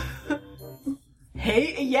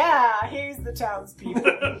 Hey, yeah, here's the townspeople.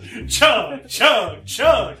 Chug!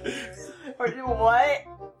 Or do what?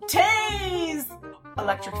 Tase!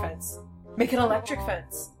 Electric fence. Make an electric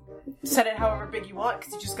fence. Set it however big you want,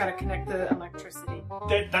 because you just gotta connect the electricity.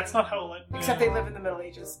 That's not how it... Except they live in the Middle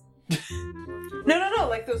Ages. No,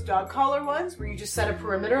 like those dog collar ones, where you just set a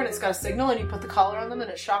perimeter and it's got a signal, and you put the collar on them and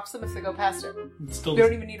it shocks them if they go past it. Still You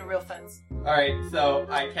don't even need a real fence. Alright, so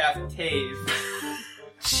I cast Tase.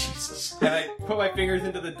 Jesus. And I put my fingers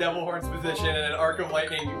into the devil horns position, and an arc of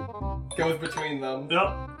lightning goes between them.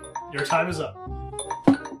 Yep. Your time is up.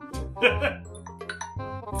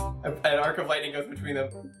 An arc of lightning goes between them.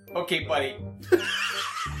 Okay, buddy.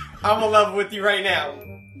 I'm in love with you right now.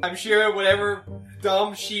 I'm sure whatever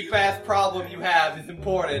dumb sheep-ass problem you have is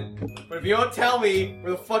important. But if you don't tell me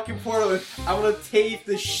where the fucking portal is, I'm gonna tase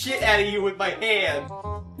the shit out of you with my hand.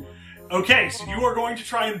 Okay, so you are going to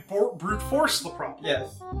try and brute force the problem.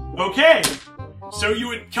 Yes. Okay. So you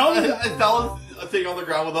would come... Stella's sitting on the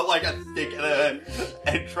ground with like a stick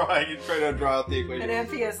and trying to draw out the equation. And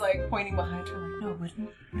Anthea's like pointing behind her, like, no, wouldn't.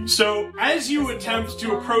 So, as you attempt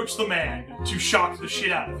to approach the man to shock the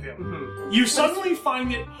shit out of him, you suddenly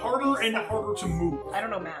find it harder and harder to move. I don't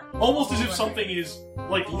know math. Almost as if something is,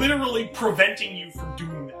 like, literally preventing you from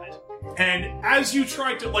doing that. And as you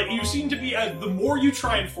try to, like, you seem to be, the more you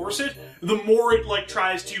try and force it, the more it, like,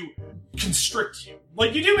 tries to constrict you.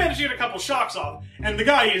 Like, you do manage to get a couple shocks off, and the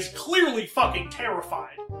guy is clearly fucking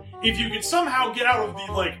terrified. If you could somehow get out of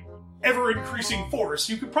the, like, ever-increasing force,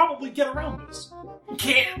 you could probably get around this.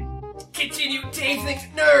 Can't continue tasing,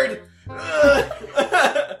 nerd!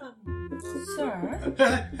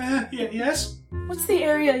 Sir? Yes? What's the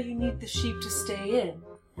area you need the sheep to stay in?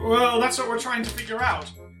 Well, that's what we're trying to figure out.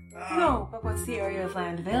 No, but what's the area of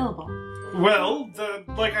land available? Well,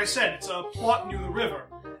 like I said, it's a plot near the river.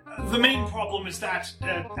 The main problem is that,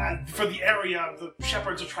 for the area, the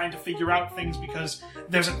shepherds are trying to figure out things because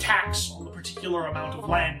there's a tax on the particular amount of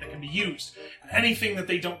land that can be used. Anything that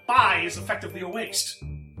they don't buy is effectively a waste.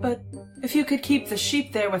 But if you could keep the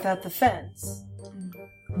sheep there without the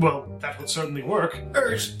Well, fence... that would certainly work.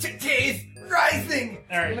 Urge to tase rising!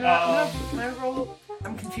 Alright, Can I roll...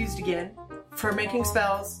 I'm confused again. For making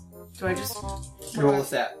spells, do I just... Roll a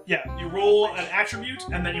stat. yeah, you roll an attribute,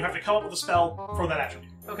 and then you have to come up with a spell for that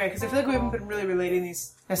attribute. Okay, because I feel like we haven't been really relating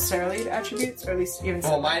these necessarily to attributes, or at least you haven't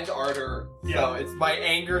said Well, mine's ardor, Yeah. so it's my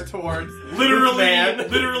anger towards Literally, man.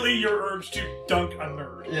 literally your urge to dunk a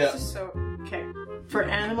nerd. Yeah. So, okay. For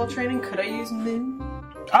animal training, could I use moon?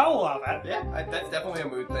 I'll allow that. Yeah, that's definitely a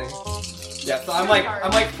mood thing. Yeah, so I'm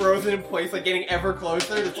like frozen in place, like getting ever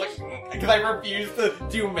closer, just like, because I refuse to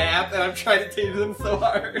do math, and I'm trying to tase them so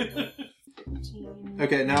hard. 15,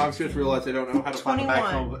 Okay, now I've just realized I don't know how to find the 21.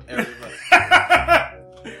 maximum of everybody.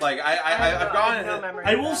 Like, I've gone... no memory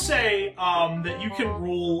I of will that. say that you can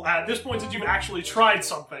roll, at this point since you've actually tried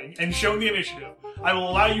something and shown the initiative, I will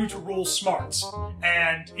allow you to roll smarts.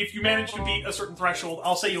 And if you manage to beat a certain threshold,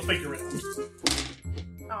 I'll say you'll figure it out.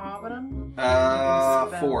 Aw, but I'm...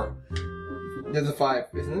 4. There's a 5,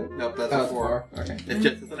 isn't it? Nope, that's Oh, a 4. Okay. It's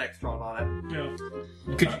just there's an extra on it.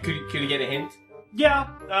 Yeah. Could you get a hint? Yeah,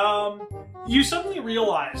 you suddenly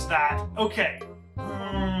realize that, okay,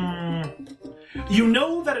 you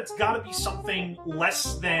know that it's gotta be something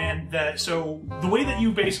less than that, so the way that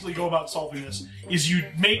you basically go about solving this is you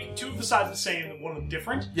make 2 of the sides the same and 1 of them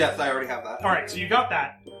different. Yes, I already have that. Alright, so you got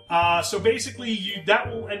that. So basically, that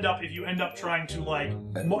will end up, if you end up trying to, like,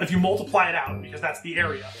 if you multiply it out, because that's the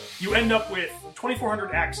area, you end up with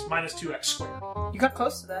 2400x minus 2x squared. You got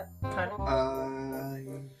close to that, kind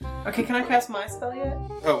of. Okay, can I cast my spell yet?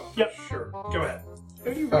 Oh, Yep. sure. Go ahead.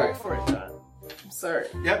 Or you All roll right. for it, John? I'm sorry.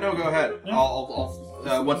 Yeah, no, go ahead. Yeah.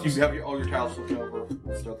 I'll once you have all your tiles flipped over,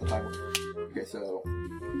 we'll start the timer. Okay, so...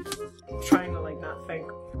 I'm trying to, like, not think.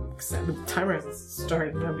 Because the timer hasn't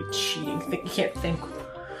started and I'd be cheating. You can't think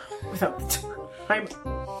without the timer.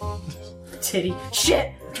 Titty.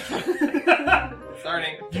 Shit!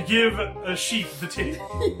 Starting. You give a sheep the titty.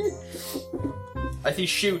 I see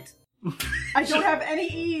shoot. I don't have any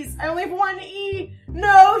E's. I only have 1 E.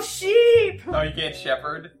 No sheep! Oh, you can't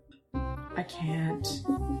shepherd? I can't.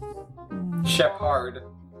 Shepherd.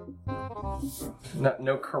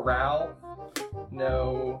 No corral?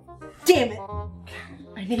 No... Damn it!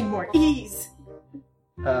 I need more E's.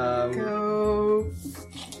 Um... Go.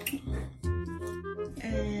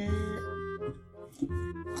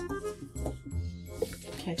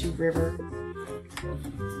 Can't do river.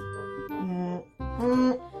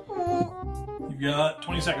 You've got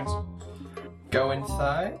 20 seconds. Go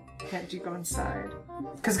inside? Can't do go inside.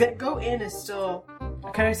 Because go in is still...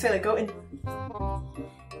 Can I say, like, go in...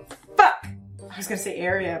 Fuck! I was gonna say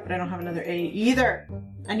area, but I don't have another A either.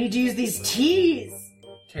 I need to use these T's!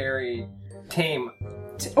 Terry... Tame.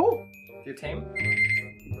 Oh! You tame?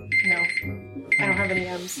 No. I don't have any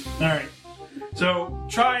M's. Alright. So,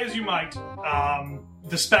 try as you might.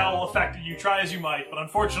 The spell affected you, try as you might, but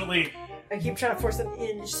unfortunately, I keep trying to force them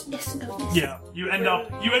in. Just, yes, oh, yes. yeah, you end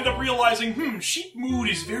up realizing, sheep mood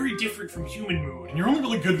is very different from human mood, and you're only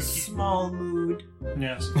really good with sheep. Small mood.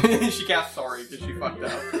 Yes. She cast sorry because she fucked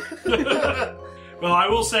up. Well, I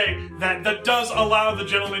will say that does allow the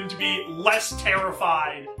gentleman to be less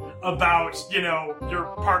terrified about,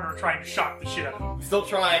 your partner trying to shock the shit out of him. Still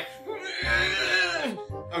trying.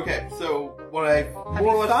 Okay, so what I Have more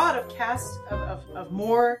or you less... thought of cast of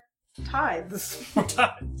more tithes?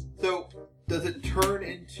 So, does it turn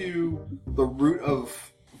into the root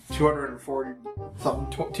of 240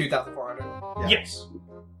 something? 2,400. Yeah. Yes.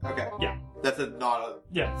 Okay. Yeah. That's not a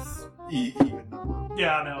Yes. even number.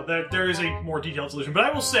 Yeah, no, there is a more detailed solution. But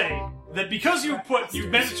I will say that because you've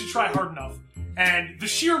managed to try hard enough, and the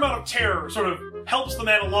sheer amount of terror sort of helps the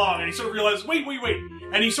man along, and he sort of realizes, wait,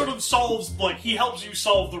 and he sort of he helps you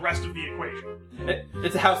solve the rest of the equation.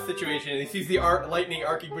 It's a house situation, and he sees the lightning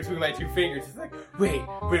arcing between my 2 fingers. He's like, wait,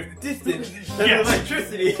 but if the distance, that's Yes.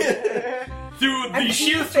 electricity. Through the And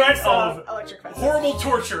sheer he threat thinks of electric fences. horrible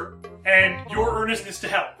torture and your earnestness to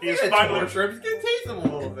help, he is finally... torture. I'm just gonna taste him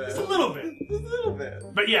a little bit. Just a little bit. Just a little bit.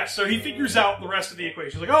 But yeah, so he figures out the rest of the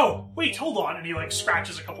equation. He's like, oh, wait, hold on. And he,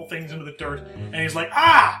 scratches a couple things into the dirt. And he's like,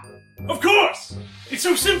 of course! It's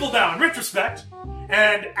so simple now, in retrospect.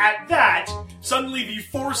 And at that, suddenly the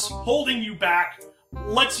force holding you back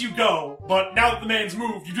lets you go. But now that the man's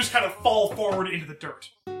moved, you just kind of fall forward into the dirt.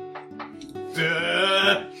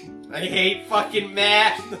 Duh. I hate fucking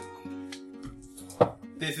math.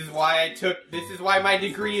 This is why my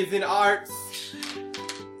degree is in arts.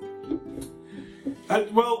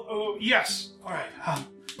 Yes. Alright.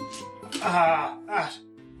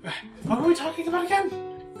 What were we talking about again?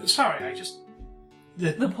 Sorry, I just...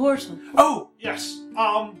 The portal. Oh, yes.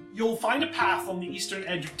 You'll find a path on the eastern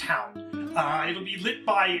edge of town. It'll be lit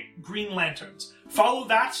by green lanterns. Follow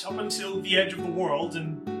that up until the edge of the world,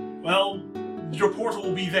 and, well, your portal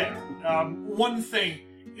will be there. One thing,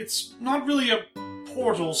 it's not really a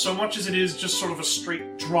portal so much as it is just sort of a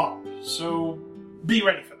straight drop. So, be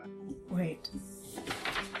ready for that. Wait.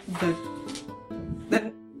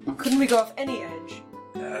 Then couldn't we go off any edge?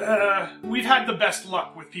 We've had the best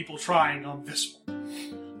luck with people trying on this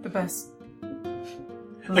one. The best.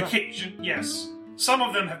 Occasion, yes. Some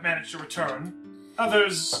of them have managed to return.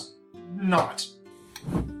 Others, not.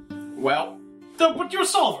 Well, But you're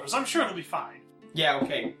solvers. I'm sure it'll be fine. yeah,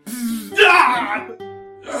 okay. Ah!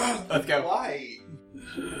 Let's go. Why?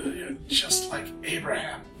 You're just like a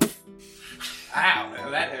Abraham. Ow,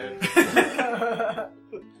 that hurt.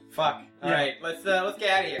 Fuck. Alright, let's get out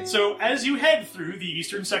of here. So as you head through the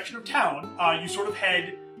eastern section of town, you sort of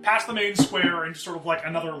head past the main square into sort of like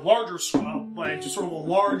another larger into sort of a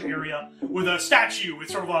large area with a statue with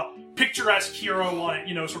sort of a picturesque hero on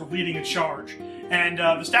it, sort of leading a charge. And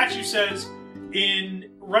the statue says,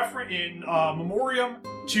 in memoriam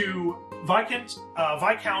to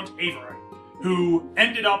Viscount Avery, who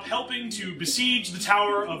ended up helping to besiege the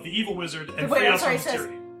tower of the evil wizard and free us from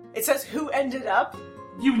tyranny. It says who ended up?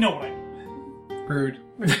 You know what I mean. Rude.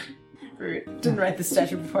 Rude. Didn't write the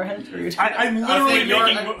statue beforehand. Rude. I'm literally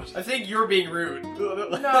making... I think you're being rude.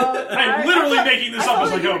 No, I'm literally making this up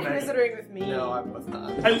as I go, man. Commiserating with me. No, I was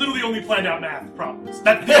not. I literally only planned out math problems.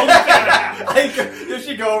 That's the only thing I have. You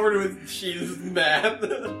should go over to his sheets math.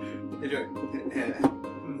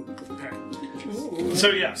 So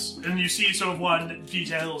yes, and you see sort of one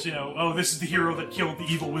details, this is the hero that killed the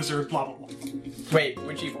evil wizard, blah blah blah. Wait,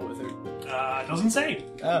 which evil wizard? Doesn't say.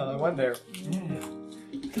 Oh, I wonder.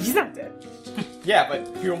 He's not dead. Yeah,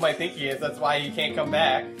 but people might think he is. That's why he can't come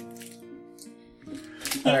back.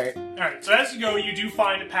 Alright. Alright, so as you go, you do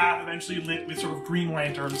find a path eventually lit with sort of green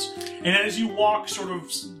lanterns, and as you walk sort of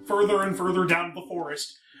further and further down the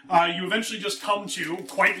forest, you eventually just come to,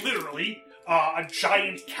 quite literally, a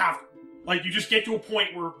giant cavern. Like, you just get to a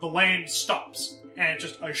point where the land stops, and it's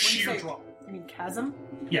just a sheer drop. You mean chasm?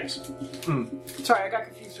 Yes. Sorry, I got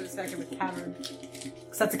confused for a second with cavern.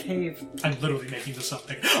 Because that's a cave. I'm literally making this up.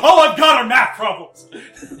 All I've got are math problems!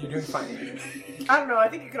 You're doing fine. I don't know, I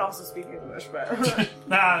think you can also speak English better.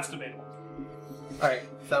 Nah, it's debatable. Alright,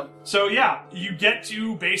 So yeah, you get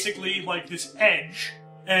to basically, like, this edge,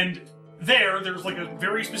 and there's like a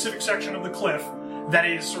very specific section of the cliff that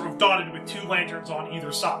is sort of dotted with two lanterns on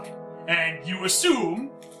either side. And you assume,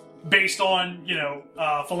 based on,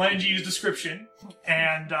 Phalange's description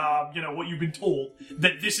and, what you've been told,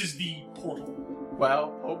 that this is the portal.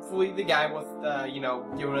 well, hopefully the guy was,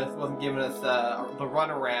 wasn't giving us the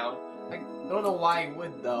runaround. I don't know why he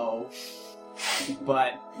would, though.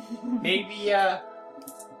 But maybe, well,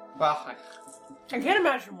 I can't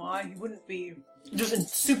imagine why he wouldn't be just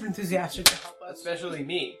super enthusiastic to help us. especially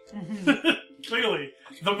me. Clearly,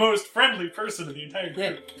 the most friendly person in the entire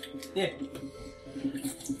group. Yeah.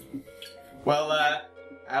 Well,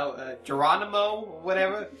 I'll, Geronimo,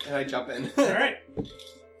 whatever, and I jump in. Alright.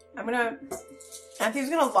 Anthony's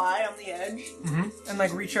gonna lie on the edge and,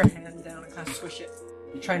 like, reach her hand down and kind of swish it.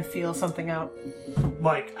 Try and feel something out.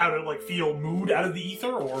 Like, how to, like, feel mood out of the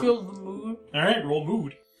ether, or? Feel the mood. Alright, roll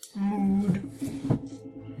mood. Mood.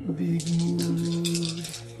 Big mood.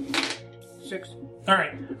 6.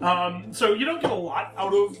 Alright, so you don't get a lot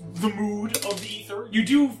out of the mood of the ether. You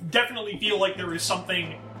do definitely feel like there is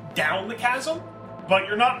something down the chasm, but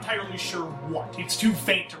you're not entirely sure what. It's too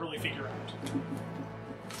faint to really figure out.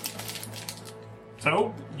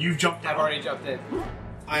 So, you've jumped down. I've already jumped in.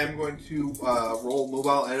 I am going to roll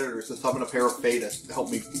mobile editors to summon a pair of Fatus to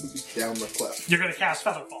help me down the cliff. You're going to cast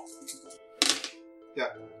Featherfall. Yeah.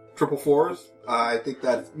 Triple fours. I think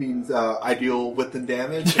that means I deal width and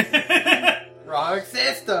damage. Wrong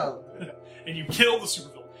system! And you kill the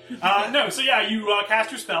supervillain. No, so yeah, you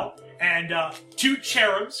cast your spell, and two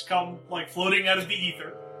cherubs come, like, floating out of the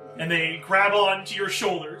ether, and they grab onto your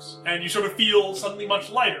shoulders, and you sort of feel suddenly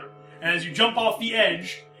much lighter. And as you jump off the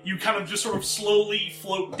edge, you kind of just sort of slowly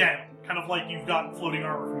float down, kind of like you've got floating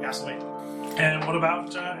armor from Castlevania. And what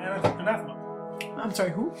about Anathema? I'm sorry,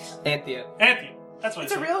 who? Anthea. Anthea. That's what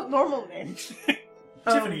It's I a said. real normal name.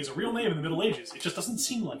 Tiffany is a real name in the Middle Ages. It just doesn't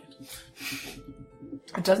seem like it.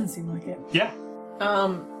 It doesn't seem like it. Yeah.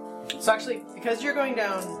 So actually, because you're going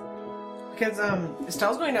down... Because,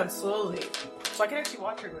 Estelle's going down slowly, so I can actually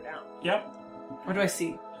watch her go down. Yeah. What do I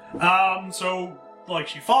see? So, like,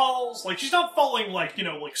 she falls. Like, she's not falling, like,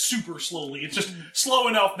 like, super slowly. It's just slow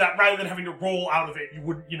enough that rather than having to roll out of it, you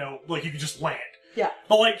wouldn't, like, you could just land. Yeah.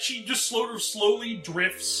 But, like, she just sort of slowly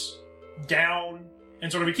drifts down,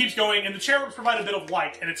 and sort of it keeps going, and the cherubs provide a bit of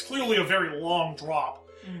light, and it's clearly a very long drop.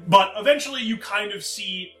 But eventually you kind of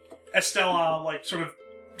see Estella, like, sort of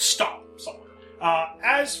stop somewhere.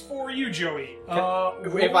 As for you, Joey,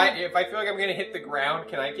 If I feel like I'm gonna hit the ground,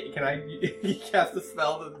 can I cast a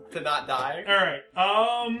spell to not die? Alright,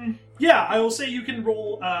 yeah, I will say you can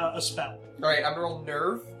roll a spell. Alright, I'm gonna roll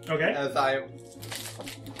nerve Okay. as I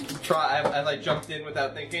jumped in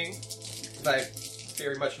without thinking. Because I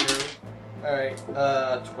very much nerve. Alright,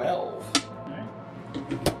 12. Alright.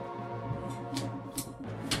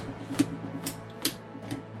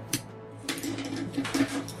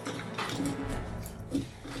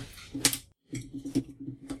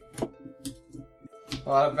 A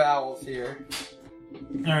lot of vowels here.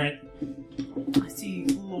 All right. I see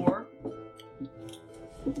lore.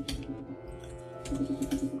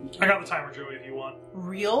 I got the timer, Joey, if you want.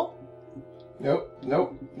 Real? Nope.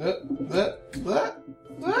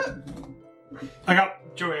 I got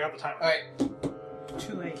the timer. Alright.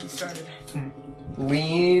 Too late, you started.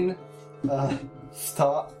 Lean.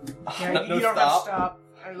 Stop. Yeah, no, you no don't have to stop. stop.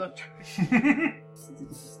 I looked.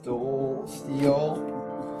 Steal.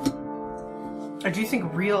 I do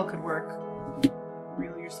think real could work.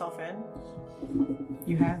 Reel yourself in.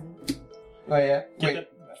 You haven't. Oh yeah. Get Wait.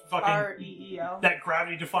 that fucking REEL. that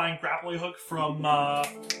gravity-defying grappling hook from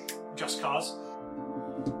Just Cause.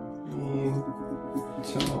 Lean.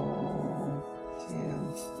 Tall.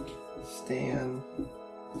 Stand.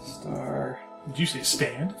 Star. Did you say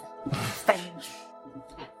stand? Stand.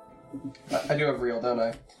 I do have real, don't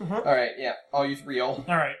I? Mhm. Alright, yeah. I'll use real.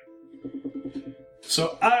 All right.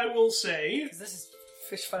 So I will say. This is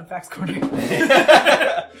Fish Fun Facts Corner.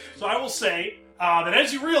 So I will say that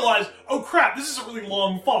as you realize, oh crap, this is a really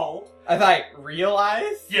long fall. I thought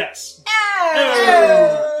realize? Yes.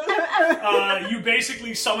 Oh! You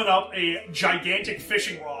basically summon up a gigantic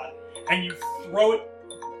fishing rod and you throw it.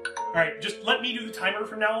 All right, just let me do the timer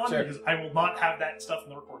from now on Sure. because I will not have that stuff in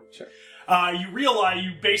the recording. Sure. You realize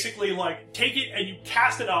you basically like take it and you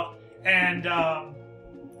cast it up and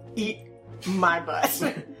Eat my butt.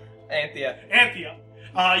 Anthea. Anthea,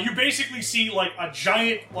 you basically see like a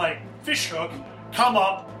giant like fish hook come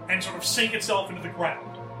up and sort of sink itself into the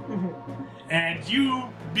ground. And you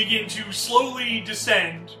begin to slowly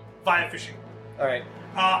descend via fishing. Alright.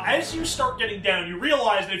 As you start getting down, you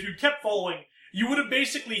realize that if you kept following, you would have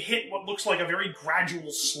basically hit what looks like a very gradual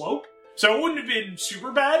slope. So it wouldn't have been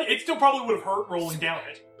super bad. It still probably would have hurt rolling down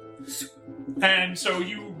it. And so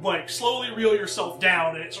you like slowly reel yourself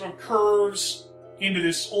down, and it sort of curves into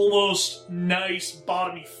this almost nice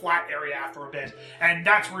bottomy flat area after a bit, and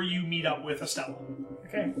that's where you meet up with Estella.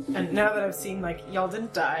 Okay. And now that I've seen, like, y'all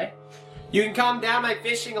didn't die, You can calm down my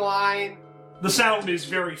fishing line. The sound is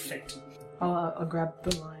very faint. I'll grab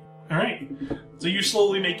the line. All right. So you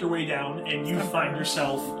slowly make your way down, and you find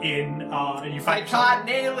yourself in. And you I find caught an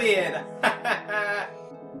alien.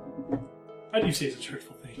 How do you say such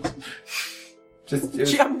hurtful things?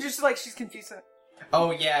 I'm just like, she's confused.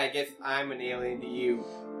 Oh yeah, I guess I'm an alien to you.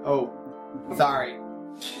 Oh, sorry.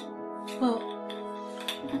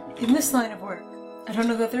 Well, in this line of work, I don't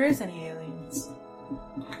know that there is any aliens.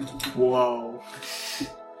 Whoa.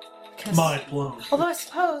 'Cause- Mind blown. Although I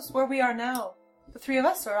suppose where we are now, the three of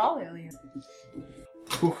us are all aliens.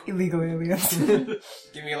 Illegal aliens.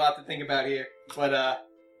 Give me a lot to think about here. But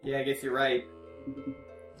yeah, I guess you're right.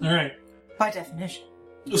 All right. By definition.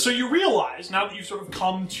 So you realize, now that you've sort of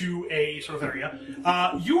come to a sort of area,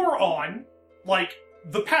 you are on, like,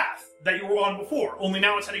 the path that you were on before, only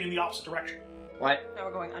now it's heading in the opposite direction. What? Now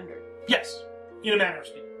we're going under. Yes, in a manner of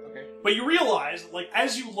speaking. Okay. But you realize, like,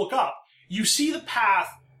 as you look up, you see the path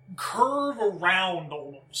curve around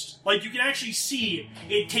almost. Like, you can actually see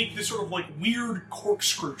it take this sort of, like, weird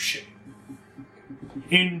corkscrew shape.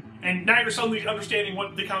 And now you're suddenly understanding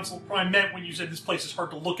what the Council of Prime meant when you said this place is hard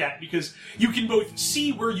to look at, because you can both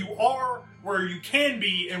see where you are, where you can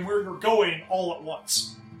be, and where you're going all at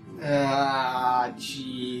once. Ah,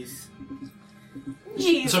 jeez.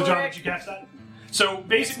 Jeez, So, John, Rick. did you catch that? So,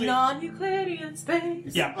 basically... Non-Euclidean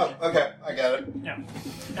space. Yeah. Oh, okay, I got it. Yeah.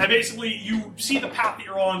 And basically, you see the path that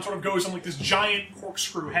you're on sort of goes on like this giant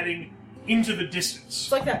corkscrew heading into the distance.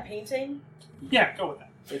 It's like that painting. Yeah, go with that.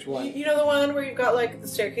 Which one? You know the one where you've got like the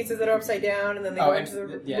staircases that are upside down and then they go into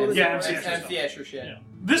the yeah, little yeah, door? MC Escher MC Escher shit. Yeah.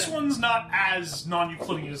 This one's not as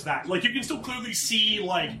non-Euclidean as that. Like, you can still clearly see,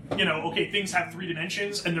 like, you know, okay, things have 3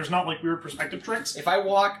 dimensions, and there's not, like, weird perspective tricks. If I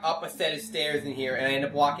walk up a set of stairs in here and I end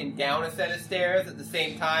up walking down a set of stairs at the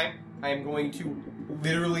same time, I am going to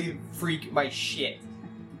literally freak my shit.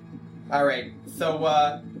 Alright,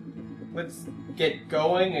 so, let's get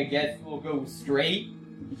going. I guess we'll go straight.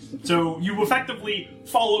 So, you effectively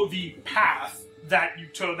follow the path that you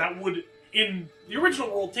took that would, in the original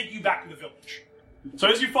world, take you back to the village. So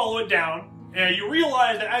as you follow it down, you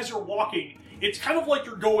realize that as you're walking, it's kind of like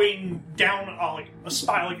you're going down like a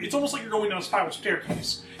spiral. Like, it's almost like you're going down a spiral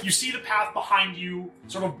staircase. You see the path behind you,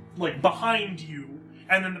 sort of like behind you,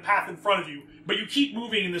 and then the path in front of you. But you keep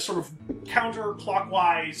moving in this sort of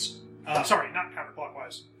counterclockwise. Sorry, not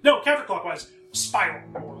counterclockwise. No, counterclockwise spiral,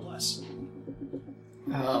 more or less.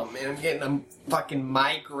 Oh man, I'm getting a fucking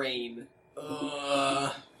migraine.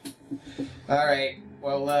 Ugh. Alright,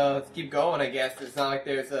 well, let's keep going, I guess. It's not like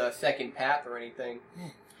there's a second path or anything.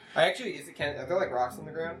 Are there like rocks on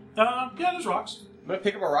the ground? Yeah, there's rocks. I'm gonna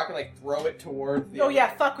pick up a rock and like throw it towards the Oh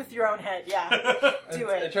yeah, fuck with your own head, yeah. Do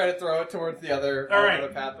and it. try to throw it towards the other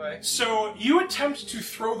pathway. So you attempt to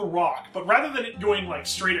throw the rock, but rather than it going like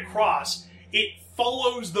straight across, it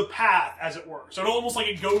follows the path, as it were. So it almost like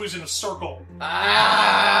it goes in a circle.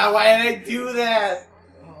 Ah, why did I do that?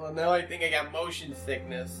 Oh, now I think I got motion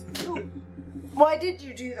sickness. Why did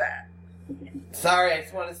you do that? Sorry, I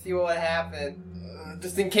just want to see what would happen.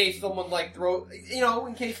 Just in case someone like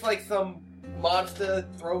in case like some monster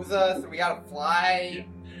throws us, or we gotta fly.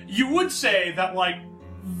 You would say that like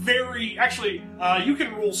you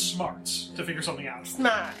can roll smarts to figure something out.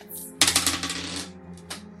 Smarts.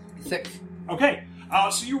 6. Okay,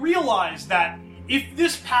 so you realize that if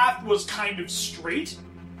this path was kind of straight,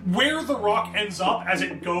 where the rock ends up as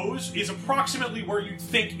it goes is approximately where you'd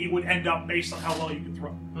think it would end up based on how well you can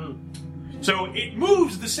throw. So it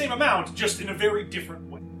moves the same amount, just in a very different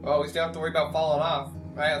way. Well, we still have to worry about falling off.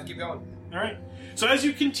 Alright, let's keep going. Alright, so as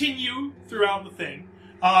you continue throughout the thing,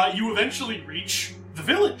 you eventually reach the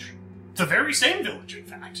village. The very same village, in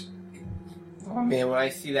fact. Oh man, when I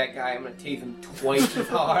see that guy, I'm gonna tase him twice as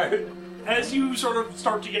hard. As you sort of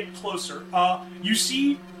start to get closer, you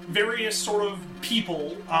see various sort of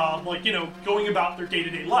people, going about their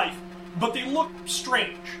day-to-day life, but they look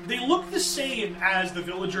strange. They look the same as the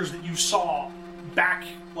villagers that you saw back,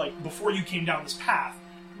 before you came down this path,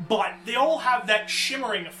 but they all have that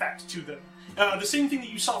shimmering effect to them. The same thing that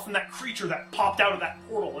you saw from that creature that popped out of that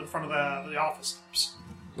portal in front of the office steps.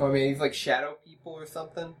 Oh, I mean, he's like shadow people or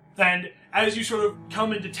something? And as you sort of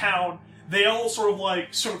come into town, they all sort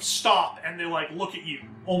of stop and they look at you.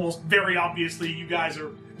 Almost very obviously, you guys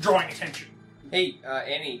are drawing attention. Hey,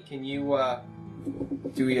 Annie, can you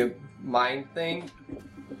do a mind thing?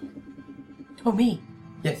 Oh, me?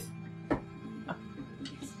 Yes.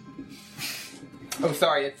 Oh,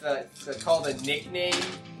 sorry, it's called a nickname.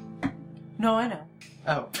 No, I know.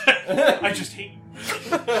 Oh. I just hate you.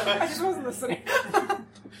 I just wasn't listening.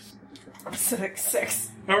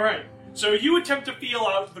 6. Alright, so you attempt to feel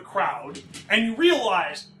out the crowd, and you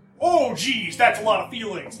realize, oh geez, that's a lot of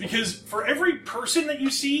feelings, because for every person that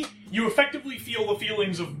you see, you effectively feel the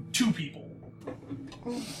feelings of 2 people.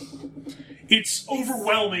 It's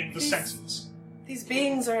overwhelming the senses. These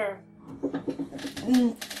beings are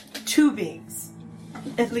 2 beings,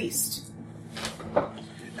 at least.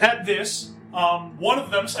 At this, one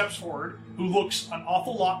of them steps forward, who looks an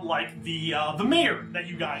awful lot like the mayor that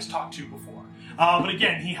you guys talked to before. But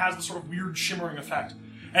again, he has the sort of weird shimmering effect.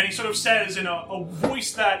 And he sort of says in a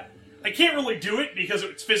voice that, I can't really do it because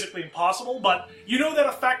it's physically impossible, but you know that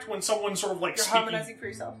effect when someone sort of You're speaking... harmonizing for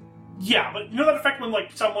yourself. Yeah, but you know that effect when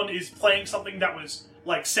someone is playing something that was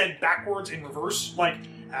said backwards in reverse? Like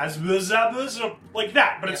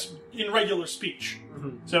that, but it's in regular speech.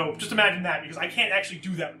 Mm-hmm. So just imagine that, because I can't actually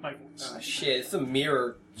do that with my voice. Oh shit, it's some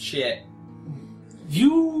mirror shit.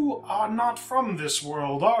 You are not from this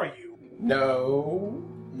world, are you? No.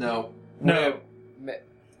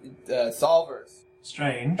 Solvers.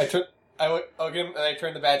 Strange. I look at him and I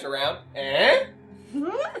turn the badge around. Eh?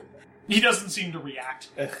 He doesn't seem to react.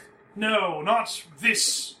 No, not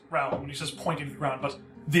this realm, when he says pointing to the ground, but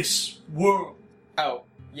this world. Oh,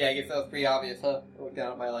 yeah, I guess that was pretty obvious, huh? I look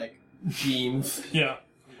down at my, jeans. Yeah.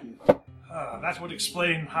 That would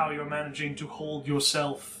explain how you're managing to hold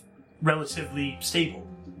yourself relatively stable.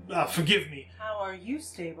 Forgive me. How are you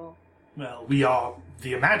stable? Well, we are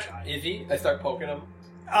the Magi. Is he? I start poking him.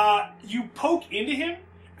 You poke into him,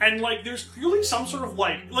 and there's clearly some sort of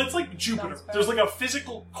it's like Jupiter. There's a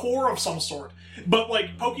physical core of some sort, but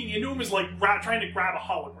poking into him is trying to grab a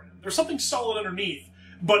hologram. There's something solid underneath,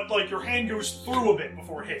 but your hand goes through a bit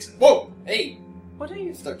before it hits it. Whoa! Hey! What are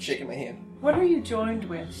you? Start shaking my hand. What are you joined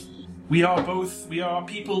with? We are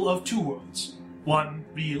people of 2 worlds. One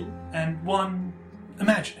real and one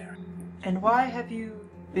imaginary. And why have you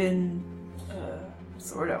been,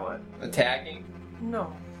 sort of what? Attacking?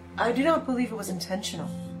 No. I do not believe it was intentional.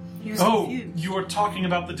 He was Oh, confused. you are talking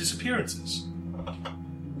about the disappearances.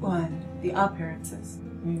 What? The appearances.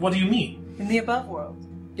 What do you mean? In the above world.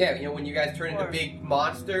 Yeah, when you guys turn into big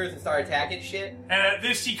monsters and start attacking shit. And at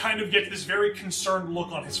this, he kind of gets this very concerned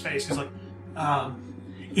look on his face. He's like,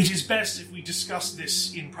 it is best if we discuss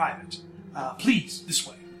this in private. Please, this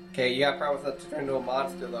way. Okay, you gotta promise not to turn into a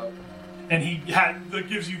monster, though. And he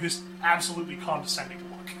gives you this absolutely condescending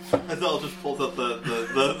look. Azelle just pulls up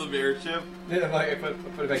the mirror chip. Yeah, I put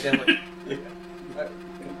it back down.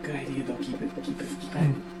 Good idea, though. Keep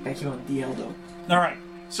it back here on DL, though. All right.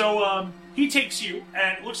 So he takes you,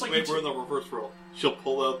 and it looks like Wait, we're in the reverse roll. She'll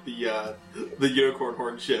pull out the unicorn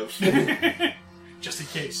horn chip. just in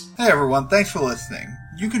case. Hey everyone, thanks for listening.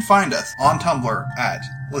 You can find us on Tumblr at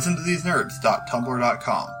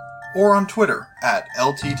listentothesenerds.tumblr.com or on Twitter at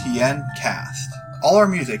LTTNcast. All our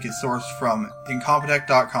music is sourced from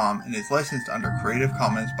Incompetech.com and is licensed under Creative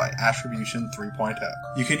Commons by Attribution 3.0.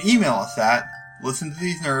 You can email us at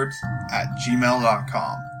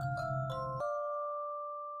listentothesenerds@gmail.com.